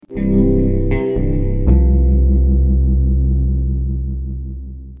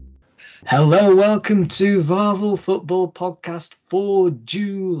Hello, welcome to VAVEL Football Podcast for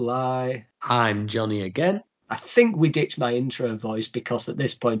July. I'm Johnny again. I think we ditched my intro voice because at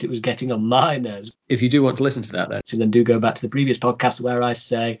this point it was getting on my nerves. If you do want to listen to that then do go back to the previous podcast where I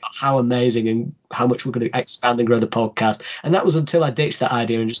say how amazing and how much we're going to expand and grow the podcast. And that was until I ditched that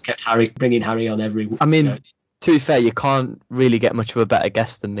idea and just kept bringing Harry on every week. I mean, to be fair, you can't really get much of a better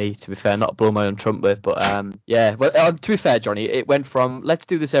guest than me, to be fair, not blow my own trumpet. But to be fair, Johnny, it went from let's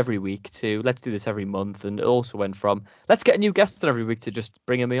do this every week to let's do this every month. And it also went from let's get a new guest every week to just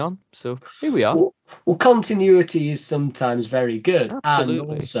bringing me on. So here we are. Well, continuity is sometimes very good.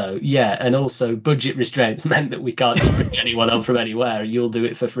 Absolutely. And also budget restraints meant that we can't just bring anyone on from anywhere. You'll do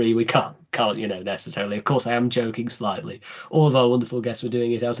it for free. We can't necessarily. Of course, I am joking slightly. All of our wonderful guests were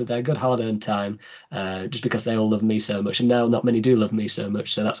doing it out of their good hard-earned time, just because they all love me so much. And now not many do love me so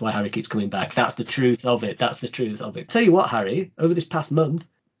much, so that's why Harry keeps coming back. That's the truth of it. Tell you what, Harry, over this past month,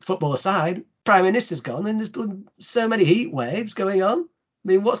 football aside, Prime Minister's gone and there's been so many heat waves going on. I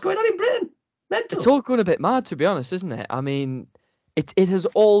mean, what's going on in Britain? Mental. It's all going a bit mad, to be honest, isn't it? I mean, it has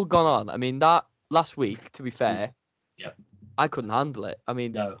all gone on. I mean, that last week, to be fair, I couldn't handle it. I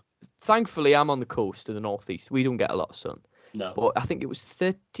mean, no. Thankfully, I'm on the coast in the northeast. We don't get a lot of sun. No. But I think it was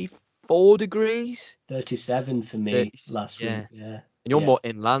 34 degrees. 37 for me last week. Yeah. And you're more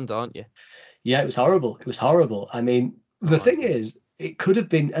inland, aren't you? Yeah, it was horrible. I mean, the thing is, it could have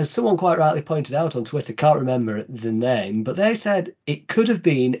been, as someone quite rightly pointed out on Twitter, can't remember the name, but they said it could have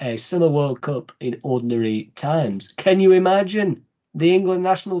been a Summer World Cup in ordinary times. Can you imagine the England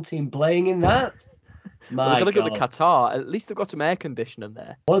national team playing in that? Well, they've got to go to Qatar. At least they've got some air conditioning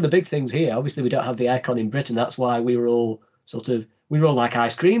there. One of the big things here, obviously we don't have the aircon in Britain. That's why we were all like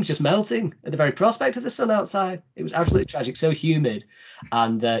ice creams, just melting at the very prospect of the sun outside. It was absolutely tragic, so humid.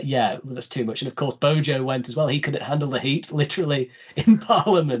 And that's too much. And of course, Bojo went as well. He couldn't handle the heat, literally, in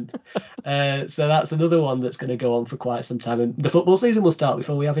Parliament. So that's another one that's going to go on for quite some time. And the football season will start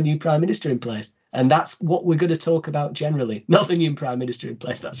before we have a new Prime Minister in place. And that's what we're going to talk about generally. Not the new Prime Minister in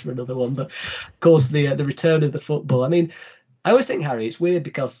place, that's for another one. But of course, the return of the football. I mean, I always think, Harry, it's weird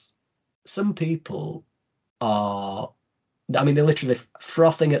because some people are... I mean, they're literally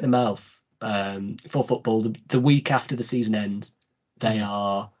frothing at the mouth for football the week after the season ends. They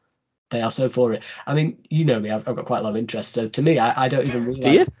are so for it. I mean, you know me, I've got quite a lot of interest. So to me, I don't even realise.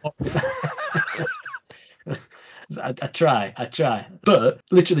 Do you? I try. But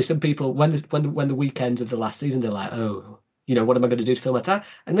literally, some people when the weekends of the last season, they're like, oh, what am I going to do to fill my time?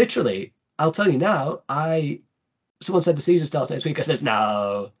 And literally, I'll tell you now. Someone said the season starts next week. I says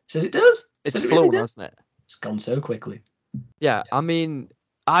no. Says it does. It's flown, really hasn't it? It's gone so quickly. Yeah, I mean,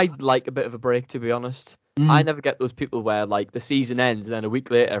 I'd like a bit of a break, to be honest. I never get those people where like the season ends and then a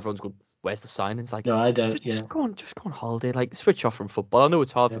week later everyone's going, "Where's the signings?" Like, no, I don't. Just go on holiday, like switch off from football. I know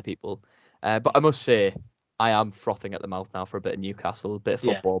it's hard for people, but I must say I am frothing at the mouth now for a bit of Newcastle, a bit of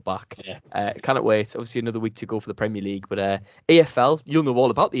football back. Yeah. Cannot wait. Obviously another week to go for the Premier League, but AFL, you'll know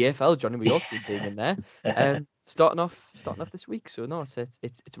all about the AFL, Johnny. We also being in there. Starting off this week, so no,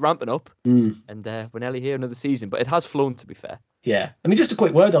 it's ramping up, and we're nearly here another season, but it has flown, to be fair. Yeah, I mean, just a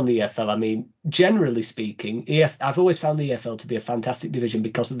quick word on the EFL. I mean, generally speaking, I've always found the EFL to be a fantastic division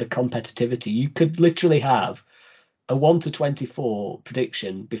because of the competitivity. You could literally have a 1-24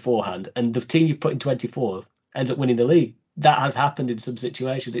 prediction beforehand, and the team you put in 24th ends up winning the league. That has happened in some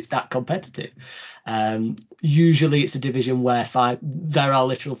situations. It's that competitive. Usually it's a division where there are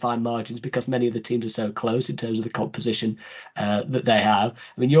literal fine margins because many of the teams are so close in terms of the composition that they have.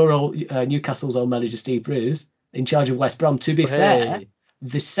 I mean, your old Newcastle's old manager, Steve Bruce, in charge of West Brom. To be fair,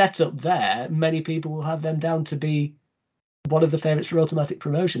 the setup there, many people will have them down to be one of the favourites for automatic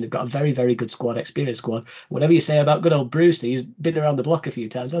promotion. They've got a very, very good squad, experienced squad. Whatever you say about good old Brucey, he's been around the block a few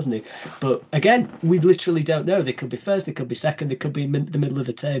times, hasn't he? But again, we literally don't know. They could be first, they could be second, they could be in the middle of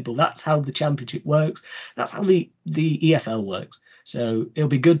the table. That's how the Championship works. That's how the EFL works. So it'll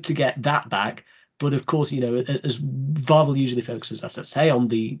be good to get that back. But of course, as VAVEL usually focuses, as I say, on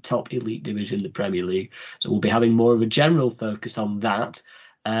the top elite division, the Premier League. So we'll be having more of a general focus on that.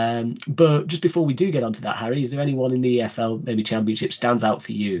 But just before we do get onto that, Harry, is there anyone in the EFL, maybe Championship, stands out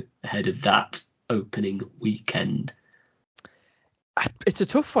for you ahead of that opening weekend? It's a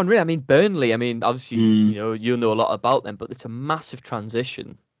tough one, really. I mean, Burnley, obviously, you know a lot about them, but it's a massive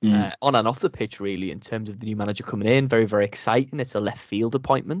transition on and off the pitch, really, in terms of the new manager coming in. Very, very exciting. It's a left field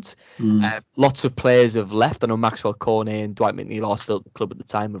appointment. Lots of players have left. I know Maxwell Cornet and Dwight McNeil are still at the club at the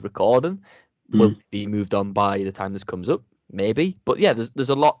time of recording. Will be moved on by the time this comes up. Maybe, but yeah, there's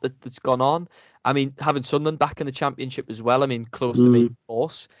a lot that's gone on. I mean, having Sunderland back in the Championship as well. I mean, close to main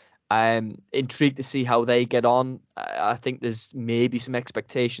force. Intrigued to see how they get on. I think there's maybe some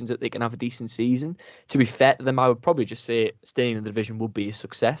expectations that they can have a decent season. To be fair to them, I would probably just say staying in the division would be a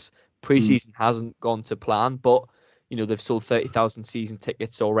success. Pre-season hasn't gone to plan, but they've sold 30,000 season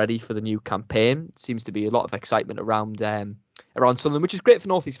tickets already for the new campaign. Seems to be a lot of excitement around Sunderland, which is great for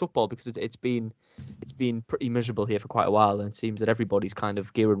North East football because it's been pretty miserable here for quite a while, and it seems that everybody's kind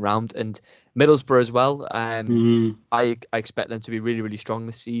of gearing round. And Middlesbrough as well. I expect them to be really, really strong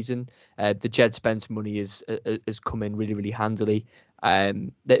this season. The Jed Spence money has come in really, really handily.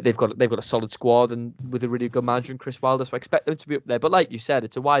 They've got a solid squad and with a really good manager in Chris Wilder, so I expect them to be up there. But like you said,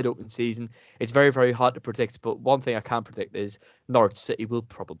 it's a wide open season. It's very, very hard to predict. But one thing I can predict is Norwich City will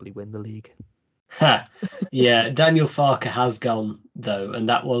probably win the league. Yeah, Daniel Farker has gone though, and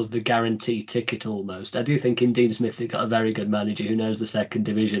that was the guarantee ticket almost. I do think in Dean Smith they got a very good manager who knows the second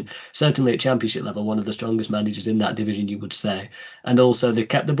division, certainly at championship level, one of the strongest managers in that division, you would say. And also they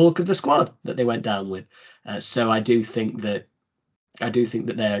kept the bulk of the squad that they went down with. So I do think that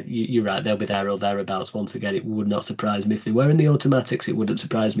you're right, they'll be there or thereabouts once again. It would not surprise me if they were in the automatics. It wouldn't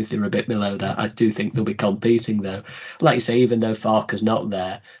surprise me if they were a bit below that. I do think they'll be competing though. Like you say, even though Farker's not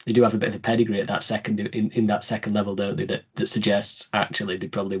there, they do have a bit of a pedigree at that second in that second level, don't they? That suggests actually they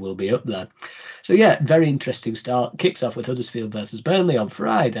probably will be up there. So yeah, very interesting start. Kicks off with Huddersfield versus Burnley on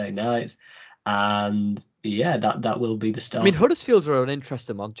Friday night, and yeah, that will be the start. I mean, Huddersfield's are an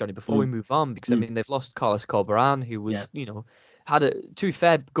interesting one, Johnny. Before we move on, because I mean they've lost Carlos Corberán, who was to be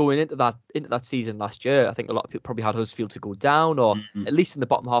fair, going into that season last year, I think a lot of people probably had Huddersfield to go down, or at least in the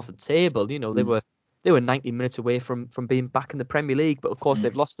bottom half of the table. They were 90 minutes away from being back in the Premier League, but of course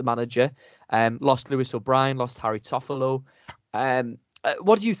they've lost the manager, lost Lewis O'Brien, lost Harry Toffolo.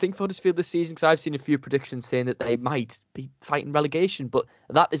 What do you think for Huddersfield this season? Because I've seen a few predictions saying that they might be fighting relegation, but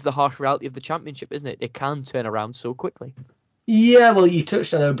that is the harsh reality of the Championship, isn't it? It can turn around so quickly. Yeah, well, you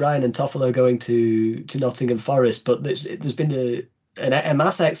touched on O'Brien and Toffolo going to Nottingham Forest, but there's been a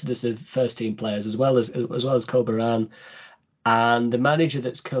mass exodus of first team players as well as Corberán, and the manager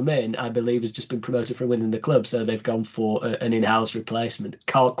that's come in, I believe, has just been promoted from within the club, so they've gone for an in-house replacement.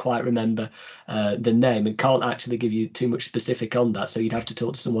 Can't quite remember the name and can't actually give you too much specific on that, so you'd have to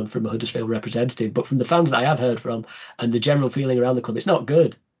talk to someone from a Huddersfield representative. But from the fans that I have heard from and the general feeling around the club, it's not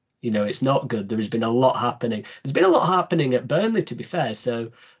good. It's not good. There has been a lot happening. There's been a lot happening at Burnley, to be fair. So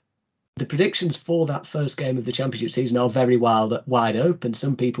the predictions for that first game of the Championship season are very wide open.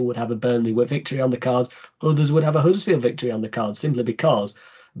 Some people would have a Burnley victory on the cards. Others would have a Huddersfield victory on the cards, simply because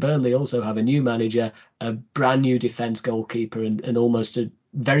Burnley also have a new manager, a brand new defence goalkeeper, and almost a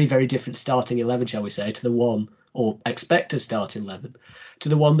very, very different starting 11, shall we say, to the one, or expected starting 11, to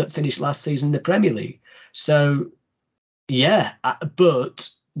the one that finished last season in the Premier League. So, yeah, but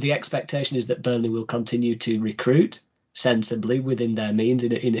the expectation is that Burnley will continue to recruit sensibly within their means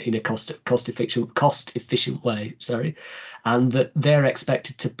in a cost efficient way, and that they're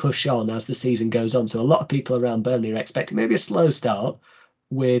expected to push on as the season goes on. So a lot of people around Burnley are expecting maybe a slow start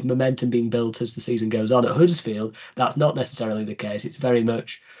with momentum being built as the season goes on. At Huddersfield, that's not necessarily the case. It's very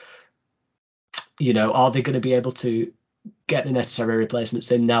much, are they going to be able to get the necessary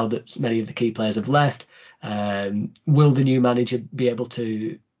replacements in now that many of the key players have left? Will the new manager be able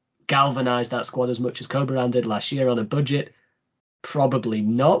to galvanise that squad as much as Corberán did last year on a budget? Probably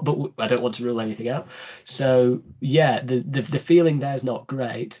not, but I don't want to rule anything out. So yeah, the feeling there's not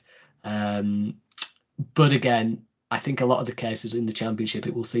great. But again, I think a lot of the cases in the Championship,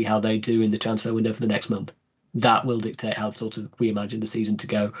 it will see how they do in the transfer window for the next month. That will dictate how sort of we imagine the season to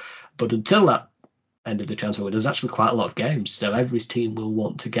go. But until that end of the transfer window, there's actually quite a lot of games, so every team will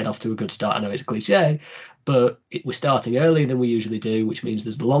want to get off to a good start. I know it's a cliche, but we're starting earlier than we usually do, which means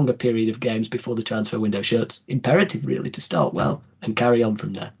there's a longer period of games before the transfer window shuts. Imperative really to start well and carry on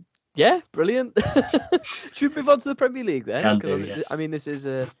from there. Yeah, brilliant. Should we move on to the Premier League then? Yes. I mean, this is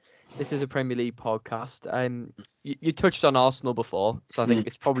a Premier League podcast. You touched on Arsenal before, so I think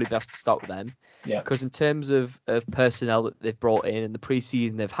it's probably best to start with them. Yeah. Because in terms of personnel that they've brought in and the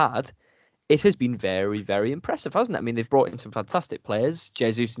pre-season they've had, it has been very, very impressive, hasn't it? I mean, they've brought in some fantastic players,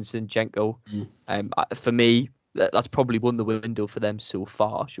 Jesus and Zinchenko. For me, that's probably won the window for them so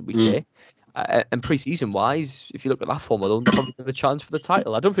far, should we say. And pre-season wise, if you look at that form alone, they'll probably have a chance for the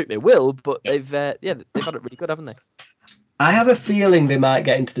title. I don't think they will, but they've had it really good, haven't they? I have a feeling they might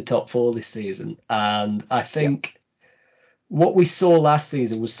get into the top four this season, and I think what we saw last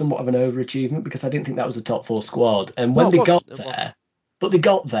season was somewhat of an overachievement, because I didn't think that was a top four squad. And when they got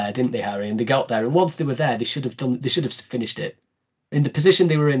there, didn't they, Harry? And they got there, and once they were there, they should have finished it. In the position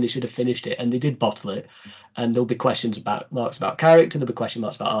they were in, they should have finished it, and they did bottle it. And there'll be marks about character, there'll be question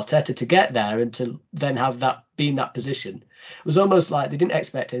marks about Arteta to get there and to then have that be in that position. It was almost like they didn't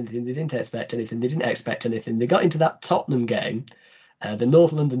expect anything, they didn't expect anything. They got into that Tottenham game, the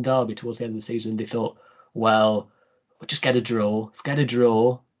North London derby towards the end of the season, and they thought, well, we'll just get a draw. If we get a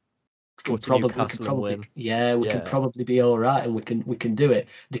draw, we can probably be all right, and we can do it.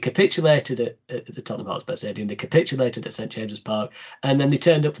 They capitulated at the Tottenham Hotspur Stadium. They capitulated at St James's Park, and then they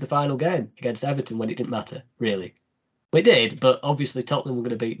turned up for the final game against Everton when it didn't matter really. Well, it did, but obviously Tottenham were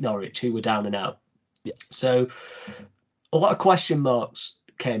going to beat Norwich, who were down and out. Yeah. So a lot of question marks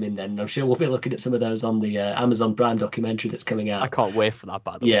came in then, and I'm sure we'll be looking at some of those on the Amazon Prime documentary that's coming out. I can't wait for that,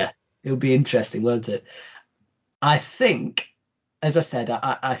 by the way. Yeah, it'll be interesting, won't it? I think, as I said,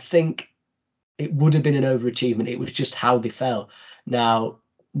 I think it would have been an overachievement. It was just how they fell. Now,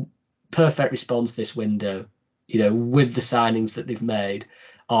 perfect response this window, with the signings that they've made.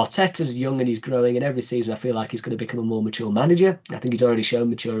 Arteta's young and he's growing, and every season I feel like he's going to become a more mature manager. I think he's already shown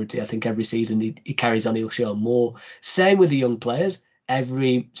maturity. I think every season he carries on, he'll show more. Same with the young players.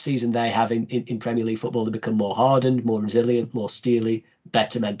 Every season they have in Premier League football, they become more hardened, more resilient, more steely,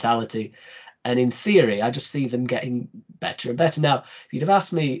 better mentality. And in theory, I just see them getting better and better. Now, if you'd have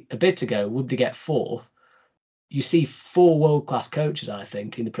asked me a bit ago, would they get fourth? You see 4 world-class coaches, I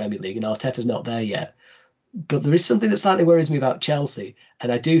think, in the Premier League, and Arteta's not there yet. But there is something that slightly worries me about Chelsea.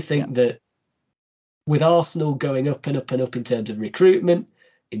 And I do think that with Arsenal going up and up and up in terms of recruitment,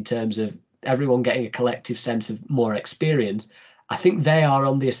 in terms of everyone getting a collective sense of more experience, I think they are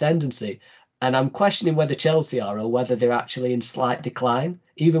on the ascendancy. And I'm questioning whether Chelsea are or whether they're actually in slight decline,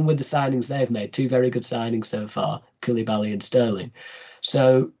 even with the signings they've made. 2 very good signings so far, Koulibaly and Sterling.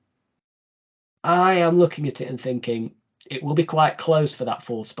 So I am looking at it and thinking it will be quite close for that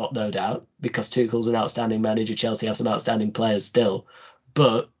 4th spot, no doubt, because Tuchel's an outstanding manager. Chelsea have some outstanding players still.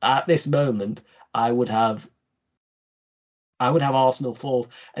 But at this moment, I would have Arsenal 4th.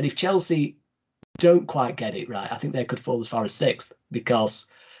 And if Chelsea don't quite get it right, I think they could fall as far as 6th, because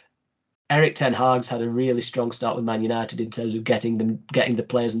Erik Ten Hag's had a really strong start with Man United in terms of getting the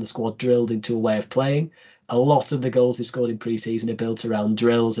players in the squad drilled into a way of playing. A lot of the goals he scored in pre-season are built around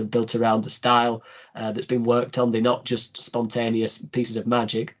drills, are built around the style that's been worked on. They're not just spontaneous pieces of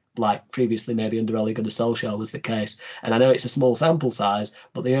magic, like previously maybe under Ole Gunnar Solskjaer was the case. And I know it's a small sample size,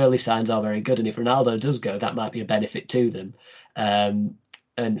 but the early signs are very good. And if Ronaldo does go, that might be a benefit to them. And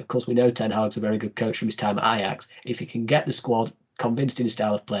of course, we know Ten Hag's a very good coach from his time at Ajax. If he can get the squad convinced in his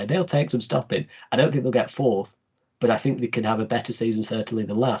style of play, they'll take some stopping. I don't think they'll get 4th, but I think they can have a better season certainly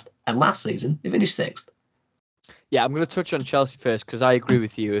than last. And last season, they finished 6th. Yeah, I'm going to touch on Chelsea first, because I agree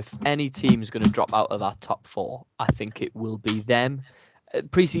with you. If any team is going to drop out of that top 4, I think it will be them.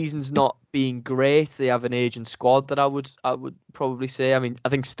 Pre-season's not being great. They have an aging squad that I would probably say. I mean, I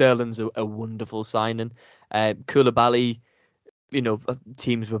think Sterling's a wonderful signing. Koulibaly,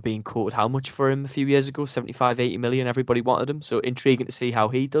 teams were being quoted how much for him a few years ago? 75, 80 million. Everybody wanted him. So intriguing to see how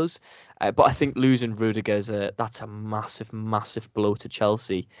he does. But I think losing Rudiger's that's a massive, massive blow to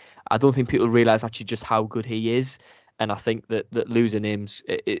Chelsea. I don't think people realise actually just how good he is. And I think that losing him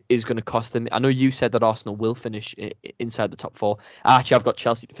is going to cost them. I know you said that Arsenal will finish inside the top 4. Actually, I've got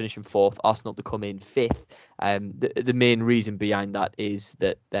Chelsea to finish in 4th, Arsenal to come in 5th. The main reason behind that is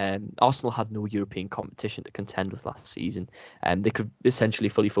that Arsenal had no European competition to contend with last season. They could essentially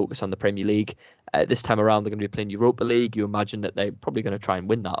fully focus on the Premier League. This time around, they're going to be playing Europa League. You imagine that they're probably going to try and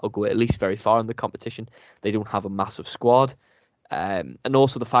win that or go at least very far in the competition. They don't have a massive squad. And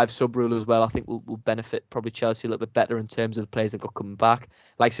also the 5 sub rule as well, I think will benefit probably Chelsea a little bit better in terms of the players they've got coming back.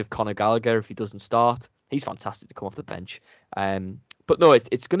 Likes of Conor Gallagher, if he doesn't start, he's fantastic to come off the bench. But no,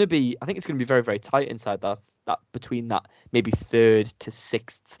 it's going to be, I think it's going to be very, very tight inside that between that maybe 3rd to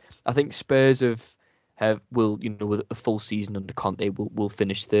 6th. I think Spurs will, with a full season under Conte, will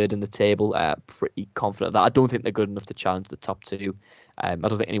finish 3rd in the table. Pretty confident of that. I don't think they're good enough to challenge the top 2. I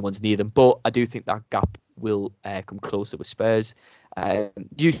don't think anyone's near them, but I do think that gap will come closer with Spurs.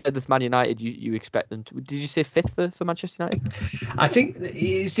 You said with Man United, you expect them to. Did you say 5th for Manchester United? I think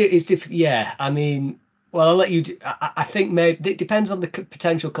it's different. Yeah, I mean, well, I'll let you. I think maybe it depends on the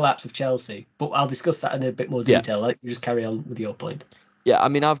potential collapse of Chelsea, but I'll discuss that in a bit more detail. I'll let you just carry on with your point. Yeah, I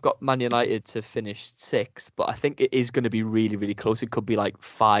mean, I've got Man United to finish 6th, but I think it is going to be really, really close. It could be like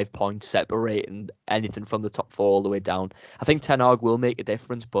 5 points separating anything from the top 4 all the way down. I think Ten Hag will make a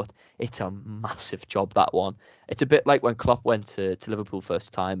difference, but it's a massive job, that one. It's a bit like when Klopp went to Liverpool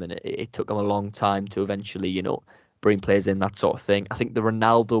first time, and it took him a long time to eventually, bring players in, that sort of thing. I think the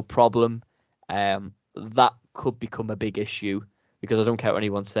Ronaldo problem, that could become a big issue, because I don't care what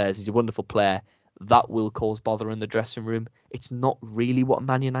anyone says, he's a wonderful player. that will cause bother in the dressing room. It's not really what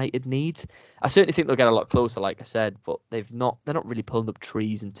Man United needs. I certainly think they'll get a lot closer, like I said, but they're not really pulling up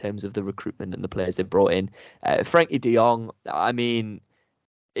trees in terms of the recruitment and the players they've brought in. Frankie de Jong, I mean,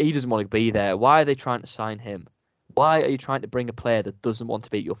 he doesn't want to be there. Why are they trying to sign him? Why are you trying to bring a player that doesn't want to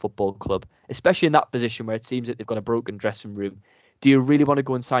be at your football club, especially in that position where it seems that they've got a broken dressing room? Do you really want to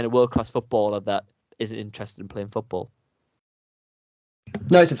go and sign a world-class footballer that isn't interested in playing football?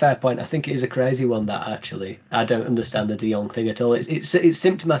 No, it's a fair point. I think it is a crazy one, that, actually. I don't understand the De Jong thing at all. It's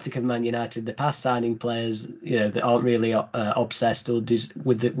symptomatic of Man United. The past signing players, that aren't really obsessed or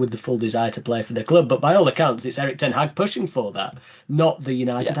with the full desire to play for their club. But by all accounts, it's Erik ten Hag pushing for that, not the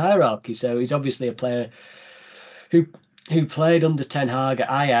United hierarchy. So he's obviously a player who played under Ten Hag at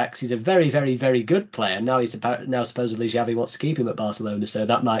Ajax. He's a very, very, very good player. Now supposedly Xavi wants to keep him at Barcelona, so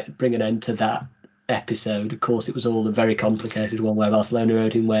that might bring an end to that episode. Of course, it was all a very complicated one where Barcelona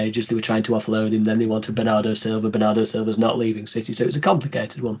owed him wages. They were trying to offload him. Then they wanted Bernardo Silva. Bernardo Silva's not leaving City, so it was a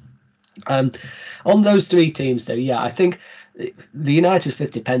complicated one. On those three teams, though, I think the United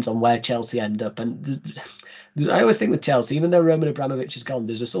fifth depends on where Chelsea end up. And I always think with Chelsea, even though Roman Abramovich is gone,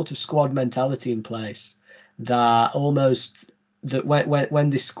 there's a sort of squad mentality in place that when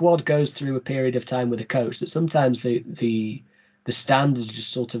the squad goes through a period of time with a coach, that sometimes the standards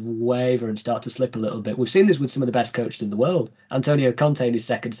just sort of waver and start to slip a little bit. We've seen this with some of the best coaches in the world. Antonio Conte in his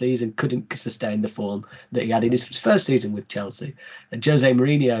second season couldn't sustain the form that he had in his first season with Chelsea. And Jose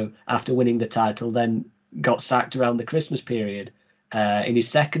Mourinho, after winning the title, then got sacked around the Christmas period in his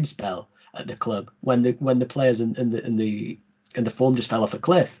second spell at the club when the players and the form just fell off a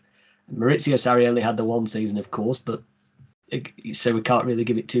cliff. Maurizio Sarri only had the one season, of course, but so we can't really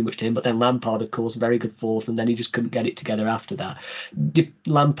give it too much to him. But then Lampard, of course, very good fourth, and then he just couldn't get it together after that.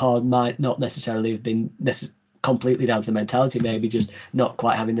 Lampard might not necessarily have been completely down to the mentality, maybe just not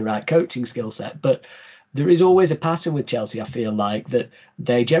quite having the right coaching skill set. But there is always a pattern with Chelsea, I feel like, that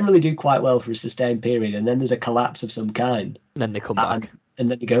they generally do quite well for a sustained period, and then there's a collapse of some kind. And then they come back. And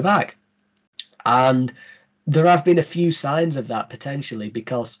then they go back. And there have been a few signs of that, potentially,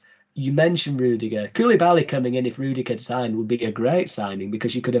 because you mentioned Rudiger. Koulibaly coming in, if Rudiger had signed, would be a great signing,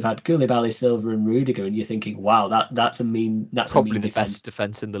 because you could have had Koulibaly, Silva and Rudiger, and you're thinking, wow, that's probably the best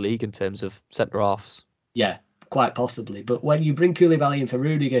defence in the league in terms of centre-halves. Yeah, quite possibly. But when you bring Koulibaly in for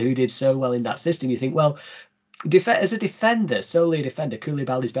Rudiger, who did so well in that system, you think, well, as a defender, solely a defender,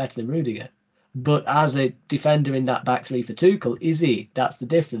 Koulibaly's better than Rudiger. But as a defender in that back three for Tuchel, is he? That's the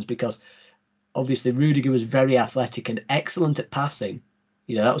difference, because obviously Rudiger was very athletic and excellent at passing.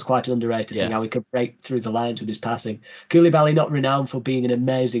 That was quite an underrated thing, how he could break through the lines with his passing. Koulibaly not renowned for being an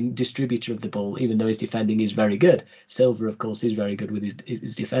amazing distributor of the ball, even though his defending is very good. Silva, of course, is very good with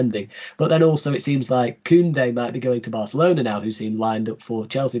his defending. But then also it seems like Koundé might be going to Barcelona now, who seem lined up for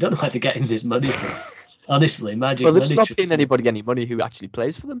Chelsea. I don't know why they're getting this money from. Honestly, magic. Well, they've stopped paying anybody any money who actually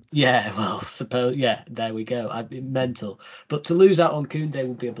plays for them. Yeah, well, there we go. I'd be mental. But to lose out on Koundé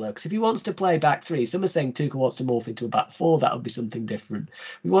would be a blow. Because if he wants to play back three, some are saying Tuchel wants to morph into a back four. That would be something different.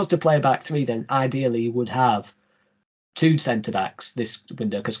 If he wants to play back three, then ideally he would have two centre-backs this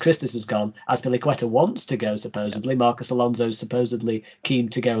window, because Christus has gone. Azpilicueta wants to go, supposedly. Marcus Alonso's supposedly keen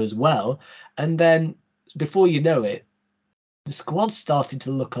to go as well. And then, before you know it, the squad's starting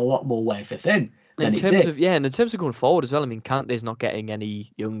to look a lot more wafer thin. In terms of going forward as well, I mean, Kante's not getting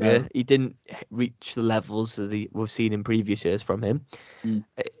any younger. No. He didn't reach the levels that we've seen in previous years from him. And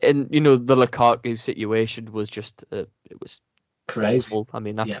the Lukaku situation was just it was crazy. Awful. I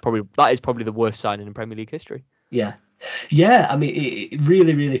mean, that is probably the worst signing in Premier League history. Yeah. I mean, it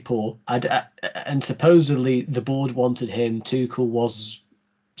really, really poor. And supposedly the board wanted him. Tuchel was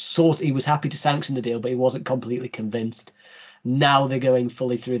he was happy to sanction the deal, but he wasn't completely convinced. Now they're going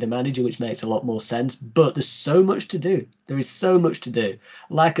fully through the manager, which makes a lot more sense. But there's so much to do. There is so much to do.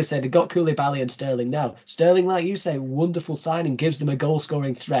 Like I said, they've got Koulibaly and Sterling now. Sterling, like you say, wonderful signing, gives them a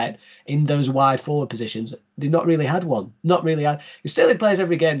goal-scoring threat in those wide forward positions. They've not really had one. If Sterling plays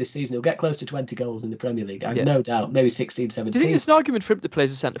every game this season, he'll get close to 20 goals in the Premier League. I have no doubt. Maybe 16, 17. Do you think it's an argument for him to play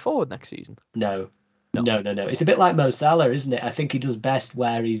as a centre-forward next season? No. It's a bit like Mo Salah, isn't it? I think he does best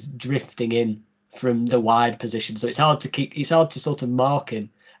where he's drifting in from the wide position, so it's hard to sort of mark him,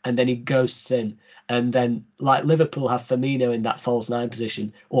 and then he ghosts in. And then, like Liverpool have Firmino in that false nine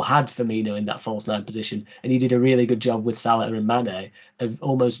position, or had Firmino in that false nine position, and he did a really good job with Salah and Mane of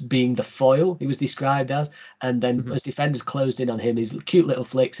almost being the foil he was described as. And then as defenders closed in on him, his cute little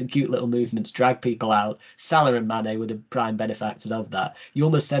flicks and cute little movements drag people out. Salah and Mane were the prime benefactors of that. You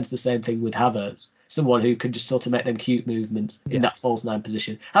almost sense the same thing with Havertz. someone who can just sort of make them cute movements in that false 9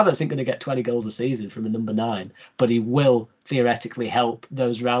 position. Havertz isn't going to get 20 goals a season from a number 9, but he will theoretically help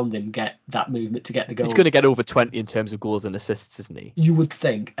those around him get that movement to get the goal. He's going to get over 20 in terms of goals and assists, isn't he? You would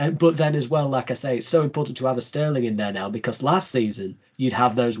think. But then as well, like I say, it's so important to have a Sterling in there now, because last season you'd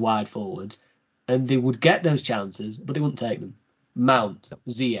have those wide forwards and they would get those chances, but they wouldn't take them. Mount,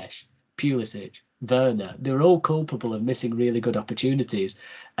 Ziyech, Pulisic, Werner, they were all culpable of missing really good opportunities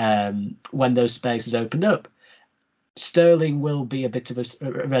when those spaces opened up. Sterling will be a bit of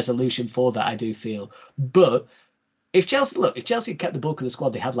a resolution for that, I do feel. But if Chelsea kept the bulk of the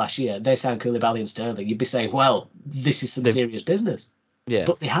squad they had last year, they signed Koulibaly and Sterling, you'd be saying, well, this is some serious business. Yeah.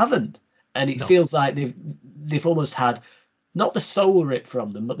 But they haven't. And it feels like they've almost had not the soul ripped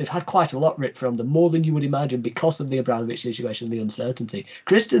from them, but they've had quite a lot ripped from them, more than you would imagine, because of the Abramovich situation and the uncertainty.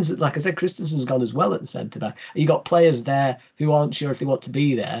 Christensen, like I said, Christensen's gone as well at the centre back. You got players there who aren't sure if they want to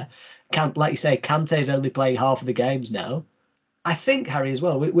be there. Like you say, Kante's only playing half of the games now. I think, Harry, as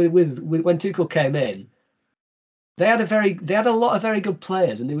well, with when Tuchel came in, they had a lot of very good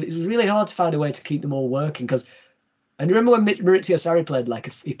players, and it was really hard to find a way to keep them all working. And remember when Maurizio Sarri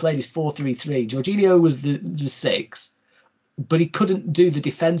played he played his 4-3-3. Jorginho was the 6. But he couldn't do the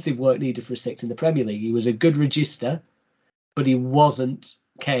defensive work needed for a 6 in the Premier League. He was a good regista, but he wasn't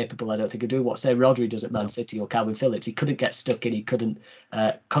capable, I don't think, of doing what, say, Rodri does at Man City or Calvin Phillips. He couldn't get stuck in. He couldn't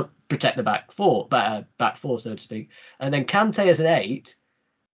protect the back four, so to speak. And then Kante as an 8.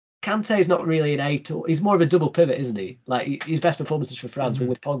 Kante is not really an 8. He's more of a double pivot, isn't he? Like, his best performances for France were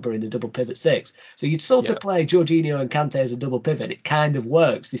with Pogba in a double pivot 6. So you'd sort of play Jorginho and Kante as a double pivot. It kind of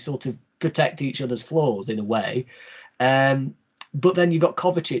works. They sort of protect each other's flaws in a way. But then you've got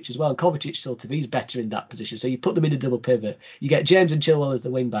Kovacic as well. Kovacic sort of, he's better in that position. So you put them in a double pivot. You get James and Chilwell as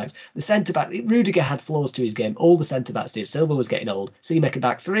the wing backs. The centre back, Rudiger had flaws to his game. All the centre backs did. Silva was getting old. So you make a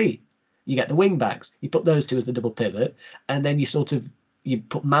back 3. You get the wing backs. You put those 2 as the double pivot. And then you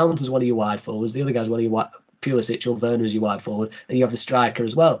put Mount as one of your wide forwards. The other guy's one of your Pulisic or Werner as your wide forward. And you have the striker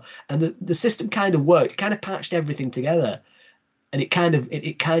as well. And the system kind of worked. It kind of patched everything together. And it kind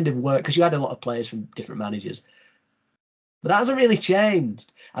of worked because you had a lot of players from different managers. But that hasn't really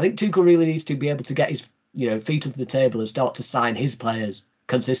changed. I think Tuchel really needs to be able to get his feet under the table and start to sign his players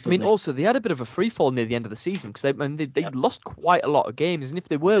consistently. I mean, also, they had a bit of a free fall near the end of the season because they lost quite a lot of games. And if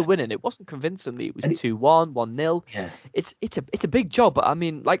they were winning, it wasn't convincingly. It was 2-1, 1-0. Yeah. It's a big job. But I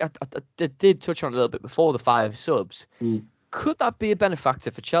mean, like I did touch on it a little bit before, the 5 subs. Could that be a benefactor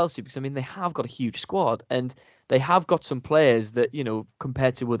for Chelsea? Because, I mean, they have got a huge squad and they have got some players that,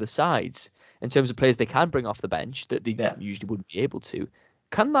 compared to other sides, in terms of players they can bring off the bench that they usually wouldn't be able to.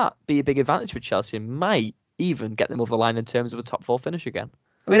 Can that be a big advantage for Chelsea and might even get them over the line in terms of a top 4 finish again?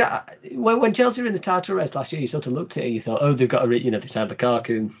 I mean, when Chelsea were in the title race last year, you sort of looked at it and you thought, they've got they've signed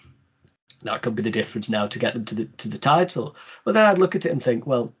Lukaku. That could be the difference now to get them to the title. But then I'd look at it and think,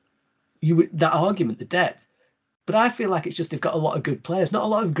 well, that argument, the depth. But I feel like it's just they've got a lot of good players, not a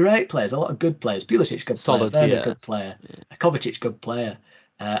lot of great players, a lot of good players. Pulisic, good solid player. Werner, good player. Kovacic, good player.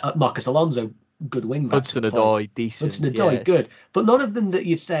 Marcus Alonso, good wing back. Hudson-Odoi, decent. Hudson-Odoi, good. But none of them that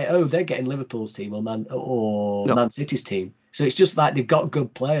you'd say, they're getting Liverpool's team or Man City's team. So it's just like they've got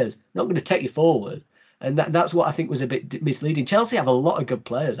good players. Not going to take you forward. And that's what I think was a bit misleading. Chelsea have a lot of good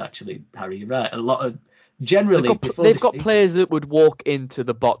players, actually, Harry. You're right. A lot of, generally, they've got players that would walk into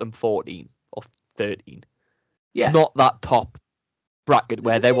the bottom 14 or 13. Yeah. Not that top bracket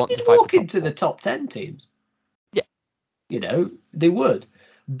where they want to fight walk into the top 10 teams. Yeah. They would.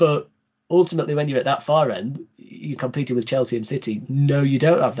 But ultimately, when you're at that far end, you're competing with Chelsea and City. No, you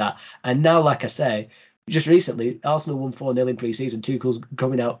don't have that. And now, like I say, just recently, Arsenal won 4-0 in pre-season. Tuchel's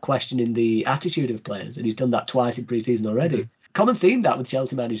coming out questioning the attitude of players, and he's done that twice in pre-season already. Common theme that with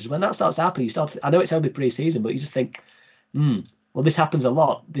Chelsea managers. When that starts to happen, I know it's only pre-season, but you just think, well, this happens a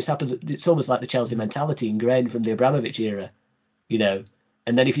lot. It's almost like the Chelsea mentality ingrained from the Abramovich era,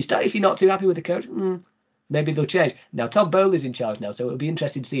 And then if you're not too happy with the coach, maybe they'll change. Now, Todd Bowley's in charge now, so it'll be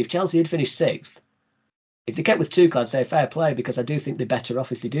interesting to see if Chelsea had finished 6th. If they kept with Tuchel, I'd say fair play, because I do think they're better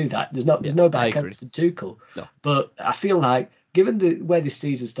off if they do that. There's no better coach than Tuchel. No. But I feel like, given the way this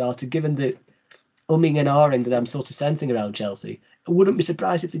season started, given the umming and ahhing that I'm sort of sensing around Chelsea, I wouldn't be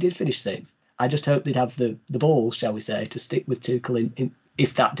surprised if they did finish 6th. I just hope they'd have the balls, shall we say, to stick with Tuchel in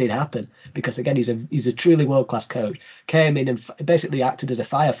if that did happen, because again, he's a truly world-class coach. Came in and basically acted as a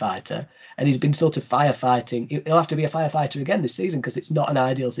firefighter, and he's been sort of firefighting. He'll have to be a firefighter again this season, because it's not an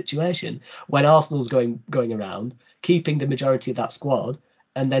ideal situation when Arsenal's going around, keeping the majority of that squad,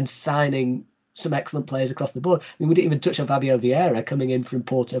 and then signing some excellent players across the board. I mean, we didn't even touch on Fabio Vieira coming in from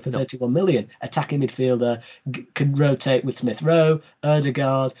Porto for 31 million. Attacking midfielder, can rotate with Smith Rowe,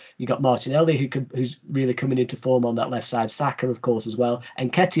 Ødegaard. You got Martinelli, who's really coming into form on that left side. Saka, of course, as well.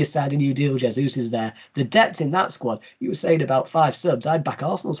 And Nketiah signed a new deal. Jesus is there. The depth in that squad. You were saying about 5 subs. I'd back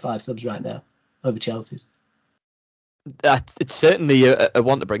Arsenal's 5 subs right now over Chelsea's. It's certainly a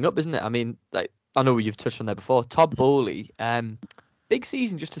one to bring up, isn't it? I mean, like, I know you've touched on there before. Todd Bowley, big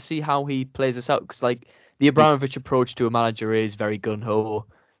season just to see how he plays this out, because like the Abramovich approach to a manager is very gun ho.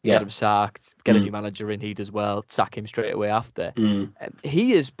 Get him sacked, get a new manager in, he does well, sack him straight away after.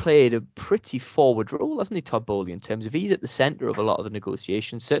 He has played a pretty forward role, hasn't he, Todd Bowley, in terms of he's at the centre of a lot of the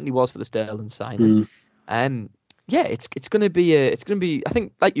negotiations. Certainly was for the Sterling signing. It's going to be. I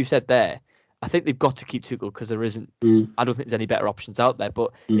think, like you said there, I think they've got to keep Tuchel because there isn't. I don't think there's any better options out there.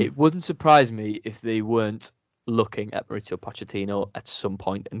 But it wouldn't surprise me if they weren't looking at Mauricio Pochettino at some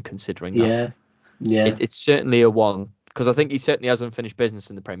point and considering that. It's certainly a one, because I think he certainly has unfinished business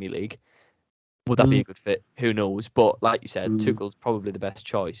in the Premier League. Would that be a good fit? Who knows? But like you said, Tuchel's probably the best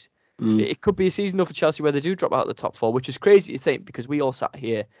choice. It could be a season though for Chelsea where they do drop out of the top 4, which is crazy to think, because we all sat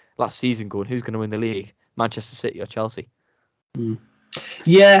here last season going, who's going to win the league? Manchester City or Chelsea?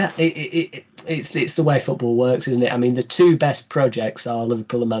 Yeah, it's the way football works, isn't it? I mean, the 2 best projects are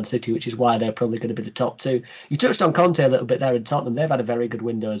Liverpool and Man City, which is why they're probably going to be the top 2. You touched on Conte a little bit there in Tottenham. They've had a very good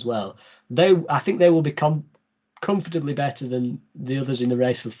window as well. I think they will become comfortably better than the others in the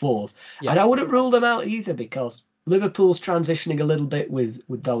race for 4th. And I wouldn't rule them out either, because Liverpool's transitioning a little bit with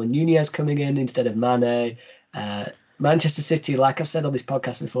Darwin Nunez coming in instead of Mane. Manchester City, like I've said on this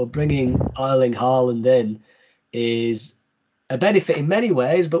podcast before, bringing Erling Haaland in is a benefit in many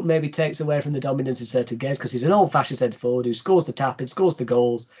ways, but maybe takes away from the dominance in certain games, because he's an old-fashioned centre forward who scores the tap-in, scores the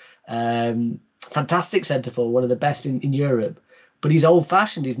goals. Fantastic centre forward, one of the best in Europe. But he's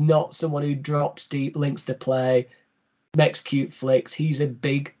old-fashioned. He's not someone who drops deep, links the play, makes cute flicks. He's a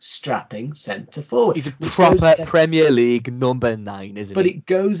big, strapping centre forward. He's a proper Premier League number 9, isn't he? But it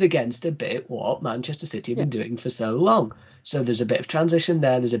goes against a bit what Manchester City have been doing for so long. So there's a bit of transition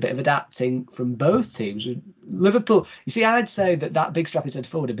there. There's a bit of adapting from both teams. Liverpool, you see, I'd say that big strapping centre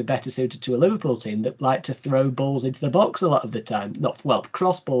forward would be better suited to a Liverpool team that like to throw balls into the box a lot of the time.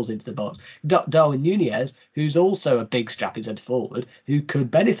 Cross balls into the box. Darwin Nunez, who's also a big strapping centre forward, who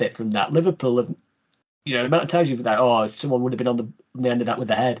could benefit from that. Liverpool have, the amount of times you've been like, if someone would have been on the end of that with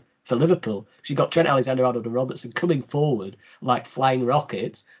the head for Liverpool. So you've got Trent Alexander-Arnold and Robertson coming forward like flying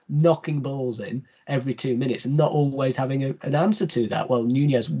rockets, knocking balls in every 2 minutes and not always having an answer to that. Well,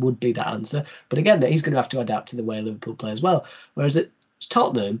 Nunez would be that answer. But again, he's going to have to adapt to the way Liverpool play as well. Whereas at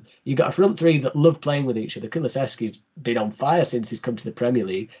Tottenham, you've got a front 3 that love playing with each other. Kulusevski's been on fire since he's come to the Premier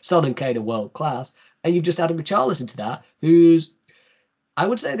League. Son and Kane are world class. And you've just added Richarlison to that, who's, I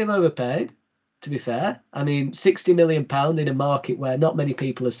would say they've overpaid, to be fair. I mean, £60 million in a market where not many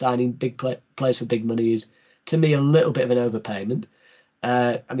people are signing big players for big money is, to me, a little bit of an overpayment.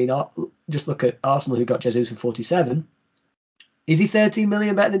 I mean, just look at Arsenal, who got Jesus for 47. Is he 13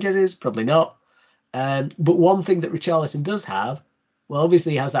 million better than Jesus? Probably not. But one thing that Richarlison does have, well,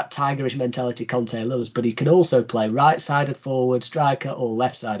 obviously he has that tigerish mentality Conte loves, but he can also play right-sided forward, striker, or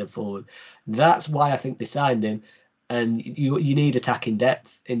left-sided forward. That's why I think they signed him. And you need attacking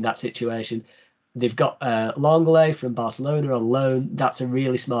depth in that situation. They've got Longley from Barcelona on loan. That's a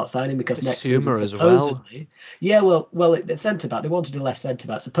really smart signing, because next season supposedly, the centre back, they wanted a left centre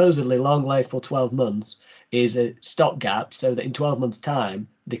back. Supposedly Longley for 12 months is a stopgap, so that in 12 months' time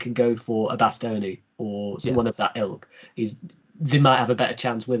they can go for a Bastoni or someone of that ilk. They might have a better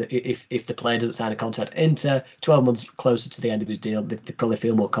chance with it if the player doesn't sign a contract into 12 months closer to the end of his deal. They probably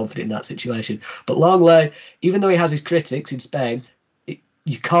feel more confident in that situation. But Longley, even though he has his critics in Spain,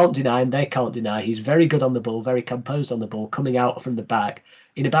 you can't deny, and they can't deny, he's very good on the ball, very composed on the ball, coming out from the back.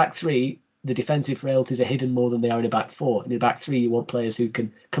 In a back 3, the defensive frailties are hidden more than they are in a back 4. In a back 3, you want players who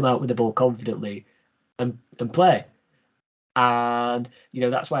can come out with the ball confidently and play. And,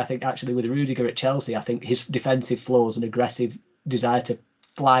 that's why I think actually with Rudiger at Chelsea, I think his defensive flaws and aggressive desire to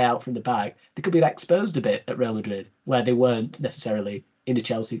fly out from the back, they could be exposed a bit at Real Madrid, where they weren't necessarily in a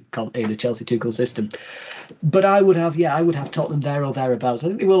Chelsea Tuchel system. But I would have Tottenham there or thereabouts. I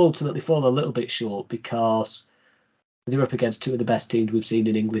think they will ultimately fall a little bit short, because they're up against 2 of the best teams we've seen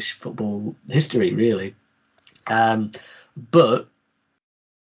in English football history, really. But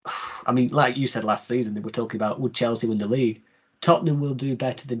I mean, like you said last season, they were talking about, would Chelsea win the league? Tottenham will do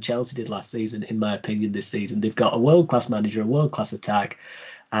better than Chelsea did last season, in my opinion, this season. They've got a world-class manager, a world-class attack.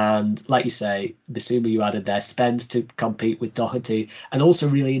 And like you say, Bissouma you added there, Spence to compete with Doherty. And also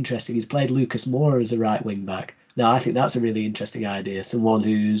really interesting, he's played Lucas Moura as a right wing back. Now, I think that's a really interesting idea. Someone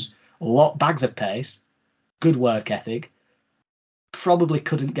who's bags of pace, good work ethic. Probably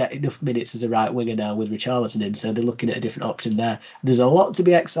couldn't get enough minutes as a right winger now with Richarlison in, so they're looking at a different option there. There's a lot to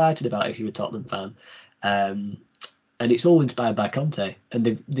be excited about if you're a Tottenham fan, and it's all inspired by Conte. And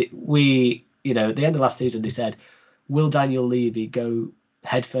at the end of last season, they said, will Daniel Levy go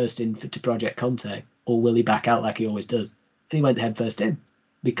headfirst to Project Conte, or will he back out like he always does? And he went headfirst in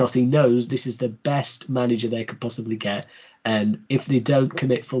because he knows this is the best manager they could possibly get, and if they don't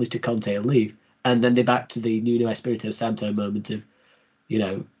commit fully to Conte, he'll leave. And then they're back to the Nuno Espirito Santo moment of,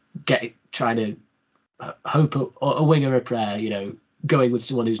 trying to hope a wing or a prayer, going with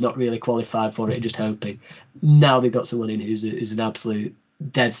someone who's not really qualified for it and just hoping. Now they've got someone in who's an absolute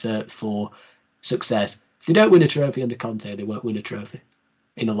dead cert for success. If they don't win a trophy under Conte, they won't win a trophy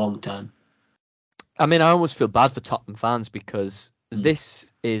in a long time. I mean, I almost feel bad for Tottenham fans because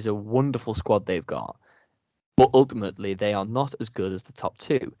this is a wonderful squad they've got, but ultimately they are not as good as the top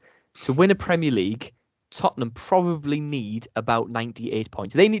two. To win a Premier League, Tottenham probably need about 98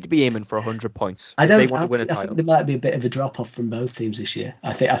 points. They need to be aiming for 100 points if they want to win a title. I think there might be a bit of a drop off from both teams this year.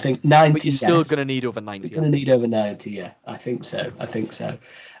 I think 90. But you're still going to need over 90. You're going to need over 90. Yeah, I think so.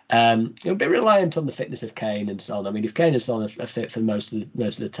 It'll be reliant on the fitness of Kane and Son. I mean, if Kane and Son are fit for most of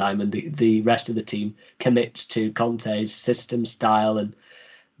the time, and the rest of the team commits to Conte's system, style, and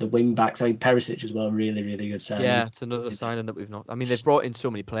the wing backs. I mean, Perisic as well, really, really good signing. Yeah, it's another signing that we've not. I mean, they've brought in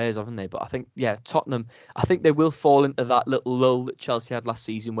so many players, haven't they? But I think, Tottenham, I think they will fall into that little lull that Chelsea had last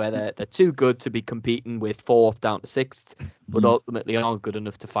season where they're too good to be competing with fourth down to sixth, but ultimately aren't good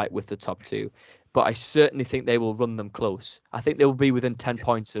enough to fight with the top two. But I certainly think they will run them close. I think they will be within 10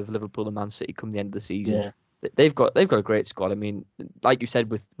 points of Liverpool and Man City come the end of the season. Yeah. They've got a great squad. I mean, like you said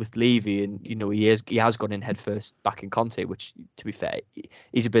with Levy, and he has gone in head first back in Conte, which, to be fair,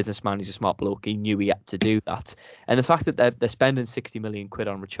 he's a businessman, he's a smart bloke. He knew he had to do that. And the fact that they're spending 60 million quid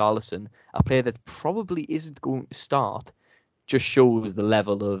on Richarlison, a player that probably isn't going to start, just shows the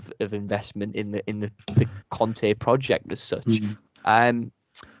level of investment in the Conte project as such.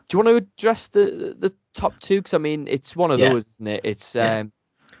 Do you want to address the top two? Because I mean, it's one of those, isn't it? It's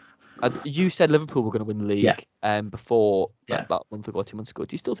you said Liverpool were going to win the league before about a month ago, 2 months ago.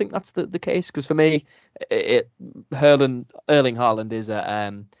 Do you still think that's the case? Because for me, Erling Haaland is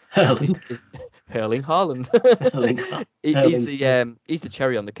Erling Haaland. He's the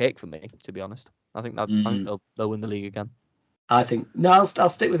cherry on the cake for me, to be honest. I think they'll win the league again. I'll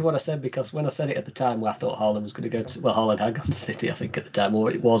stick with what I said, because when I said it at the time, I thought Haaland was going to go to, Haaland had gone to City, I think, at the time,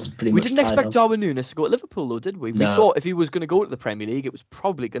 or it was pretty much. We didn't expect Darwin Núñez to go to Liverpool, though, did we? We thought if he was going to go to the Premier League, it was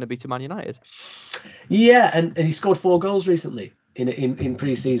probably going to be to Man United. Yeah, and he scored 4 goals recently in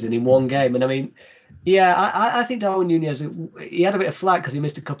pre-season in one game, and I mean, I think Darwin Núñez, he had a bit of flack because he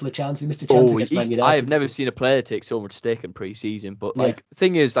missed a couple of chances. He missed a chance against Man United. I have never seen a player take so much stake in pre-season, but the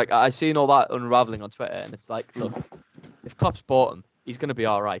thing is, I've seen all that unravelling on Twitter, and it's like, look, if Klopp's bought him, he's going to be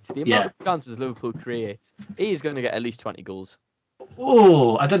all right. The amount of chances Liverpool creates, he's going to get at least 20 goals.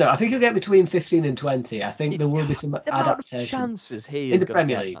 Oh, I don't know. I think he'll get between 15 and 20. I think there will be some adaptation. Chances in the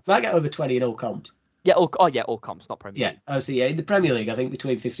Premier League. Might get over 20 in all comps. Yeah, all comps, not Premier League. In the Premier League, I think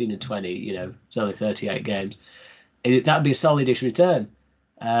between 15 and 20, it's only 38 games. That'd be a solid-ish return.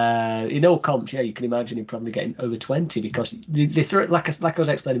 In all comps, you can imagine him probably getting over 20, because they throw it, like I was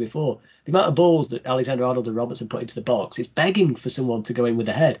explaining before, the amount of balls that Alexander Arnold and Robertson put into the box is begging for someone to go in with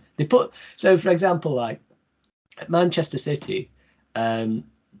a head. So, for example, like at Manchester City,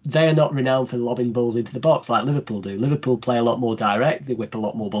 they are not renowned for lobbing balls into the box like Liverpool do. Liverpool play a lot more direct. They whip a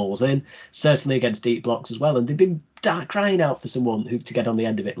lot more balls in, certainly against deep blocks as well. And they've been crying out for someone to get on the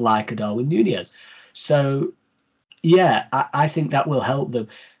end of it, like a Darwin Núñez. So, I think that will help them.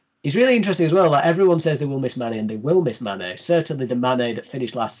 It's really interesting as well. Like, everyone says they will miss Mane, and they will miss Mane. Certainly the Mane that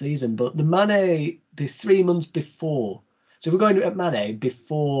finished last season, but the Mane 3 months before. So if we're going at Mane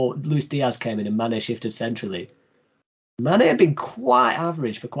before Luis Diaz came in and Mane shifted centrally, Mane had been quite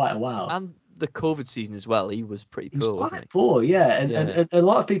average for quite a while. And the COVID season as well, he was pretty poor. He was quite poor, And a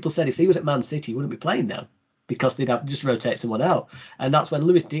lot of people said if he was at Man City, he wouldn't be playing now, because they'd have to just rotate someone out. And that's when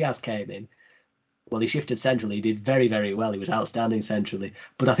Luis Diaz came in. Well, he shifted centrally. He did very, very well. He was outstanding centrally.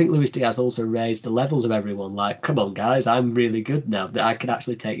 But I think Luis Diaz also raised the levels of everyone. Like, come on, guys, I'm really good now that I can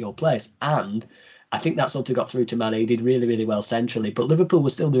actually take your place. And I think that sort of got through to Mane. He did really, really well centrally. But Liverpool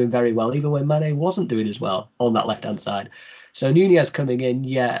was still doing very well, even when Mane wasn't doing as well on that left-hand side. So Núñez coming in,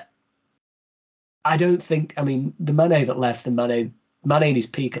 I don't think, the Mane that left, Mane in his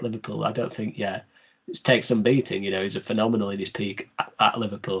peak at Liverpool, I don't think, it takes some beating. He's a phenomenal in his peak at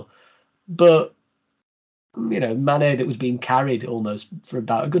Liverpool. But Mane that was being carried almost for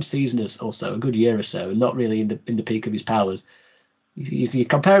about a good season or so, a good year or so, not really in the peak of his powers. If you're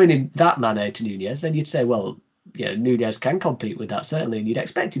comparing that Mane to Nunez, then you'd say, well, Nunez can compete with that, certainly, and you'd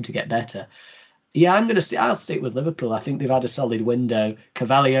expect him to get better. Yeah, I'll stick with Liverpool. I think they've had a solid window.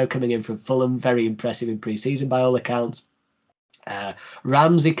 Carvalho coming in from Fulham, very impressive in pre-season by all accounts.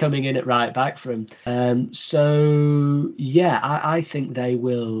 Ramsey coming in at right back from. I think they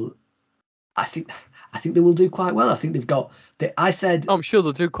will. I think they will do quite well. I think they've got. I'm sure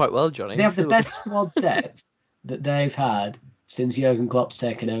they'll do quite well, Johnny. They have the best squad depth that they've had since Jurgen Klopp's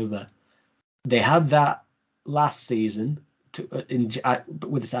taken over. They had that last season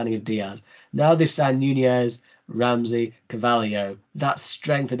with the signing of Diaz. Now they've signed Nunez, Ramsey, Carvalho. That's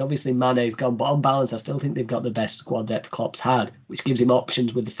strength, and obviously Mane's gone. But on balance, I still think they've got the best squad depth Klopp's had, which gives him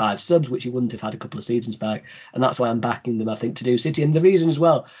options with the 5 subs, which he wouldn't have had a couple of seasons back. And that's why I'm backing them, I think, to do City. And the reason as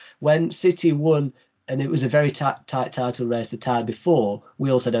well, when City won, and it was a very tight title race the time before,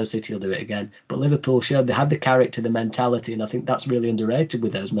 we all said, oh, City will do it again. But Liverpool showed they had the character, the mentality, and I think that's really underrated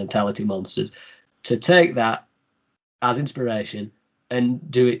with those mentality monsters. To take that as inspiration and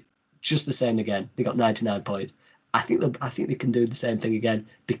do it just the same again. They got 99 points. I think they can do the same thing again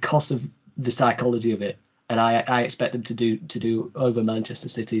because of the psychology of it. And I expect them to do over Manchester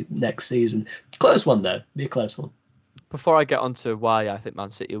City next season. Close one though. Be a close one. Before I get on to why I think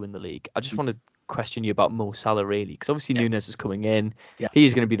Man City will win the league, I just want to question you about Mo Salah, really, because obviously Nunez is coming in.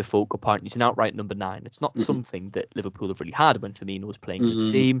 He's going to be the focal point. He's an outright number 9. It's not something that Liverpool have really had when Firmino was playing in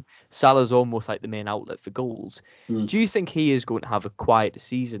the team. Salah's almost like the main outlet for goals. Do you think he is going to have a quieter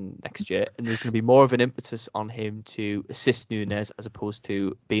season next year, and there's going to be more of an impetus on him to assist Nunez as opposed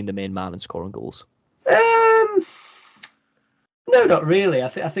to being the main man and scoring goals? No, not really. I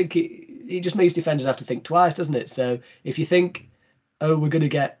think it just makes defenders have to think twice, doesn't it? So if you think, oh, we're going to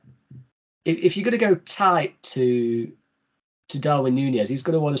get, if you're going to go tight to Darwin Nunez, he's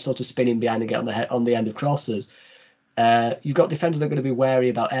going to want to sort of spin him behind and get on the end of crosses. You've got defenders that are going to be wary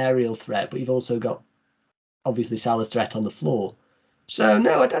about aerial threat, but you've also got obviously Salah's threat on the floor. So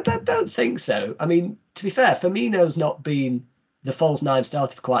no, I don't think so. I mean, to be fair, Firmino's not been the false 9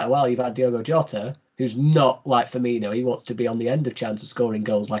 starter for quite a while. You've had Diogo Jota, who's not like Firmino. He wants to be on the end of chance of scoring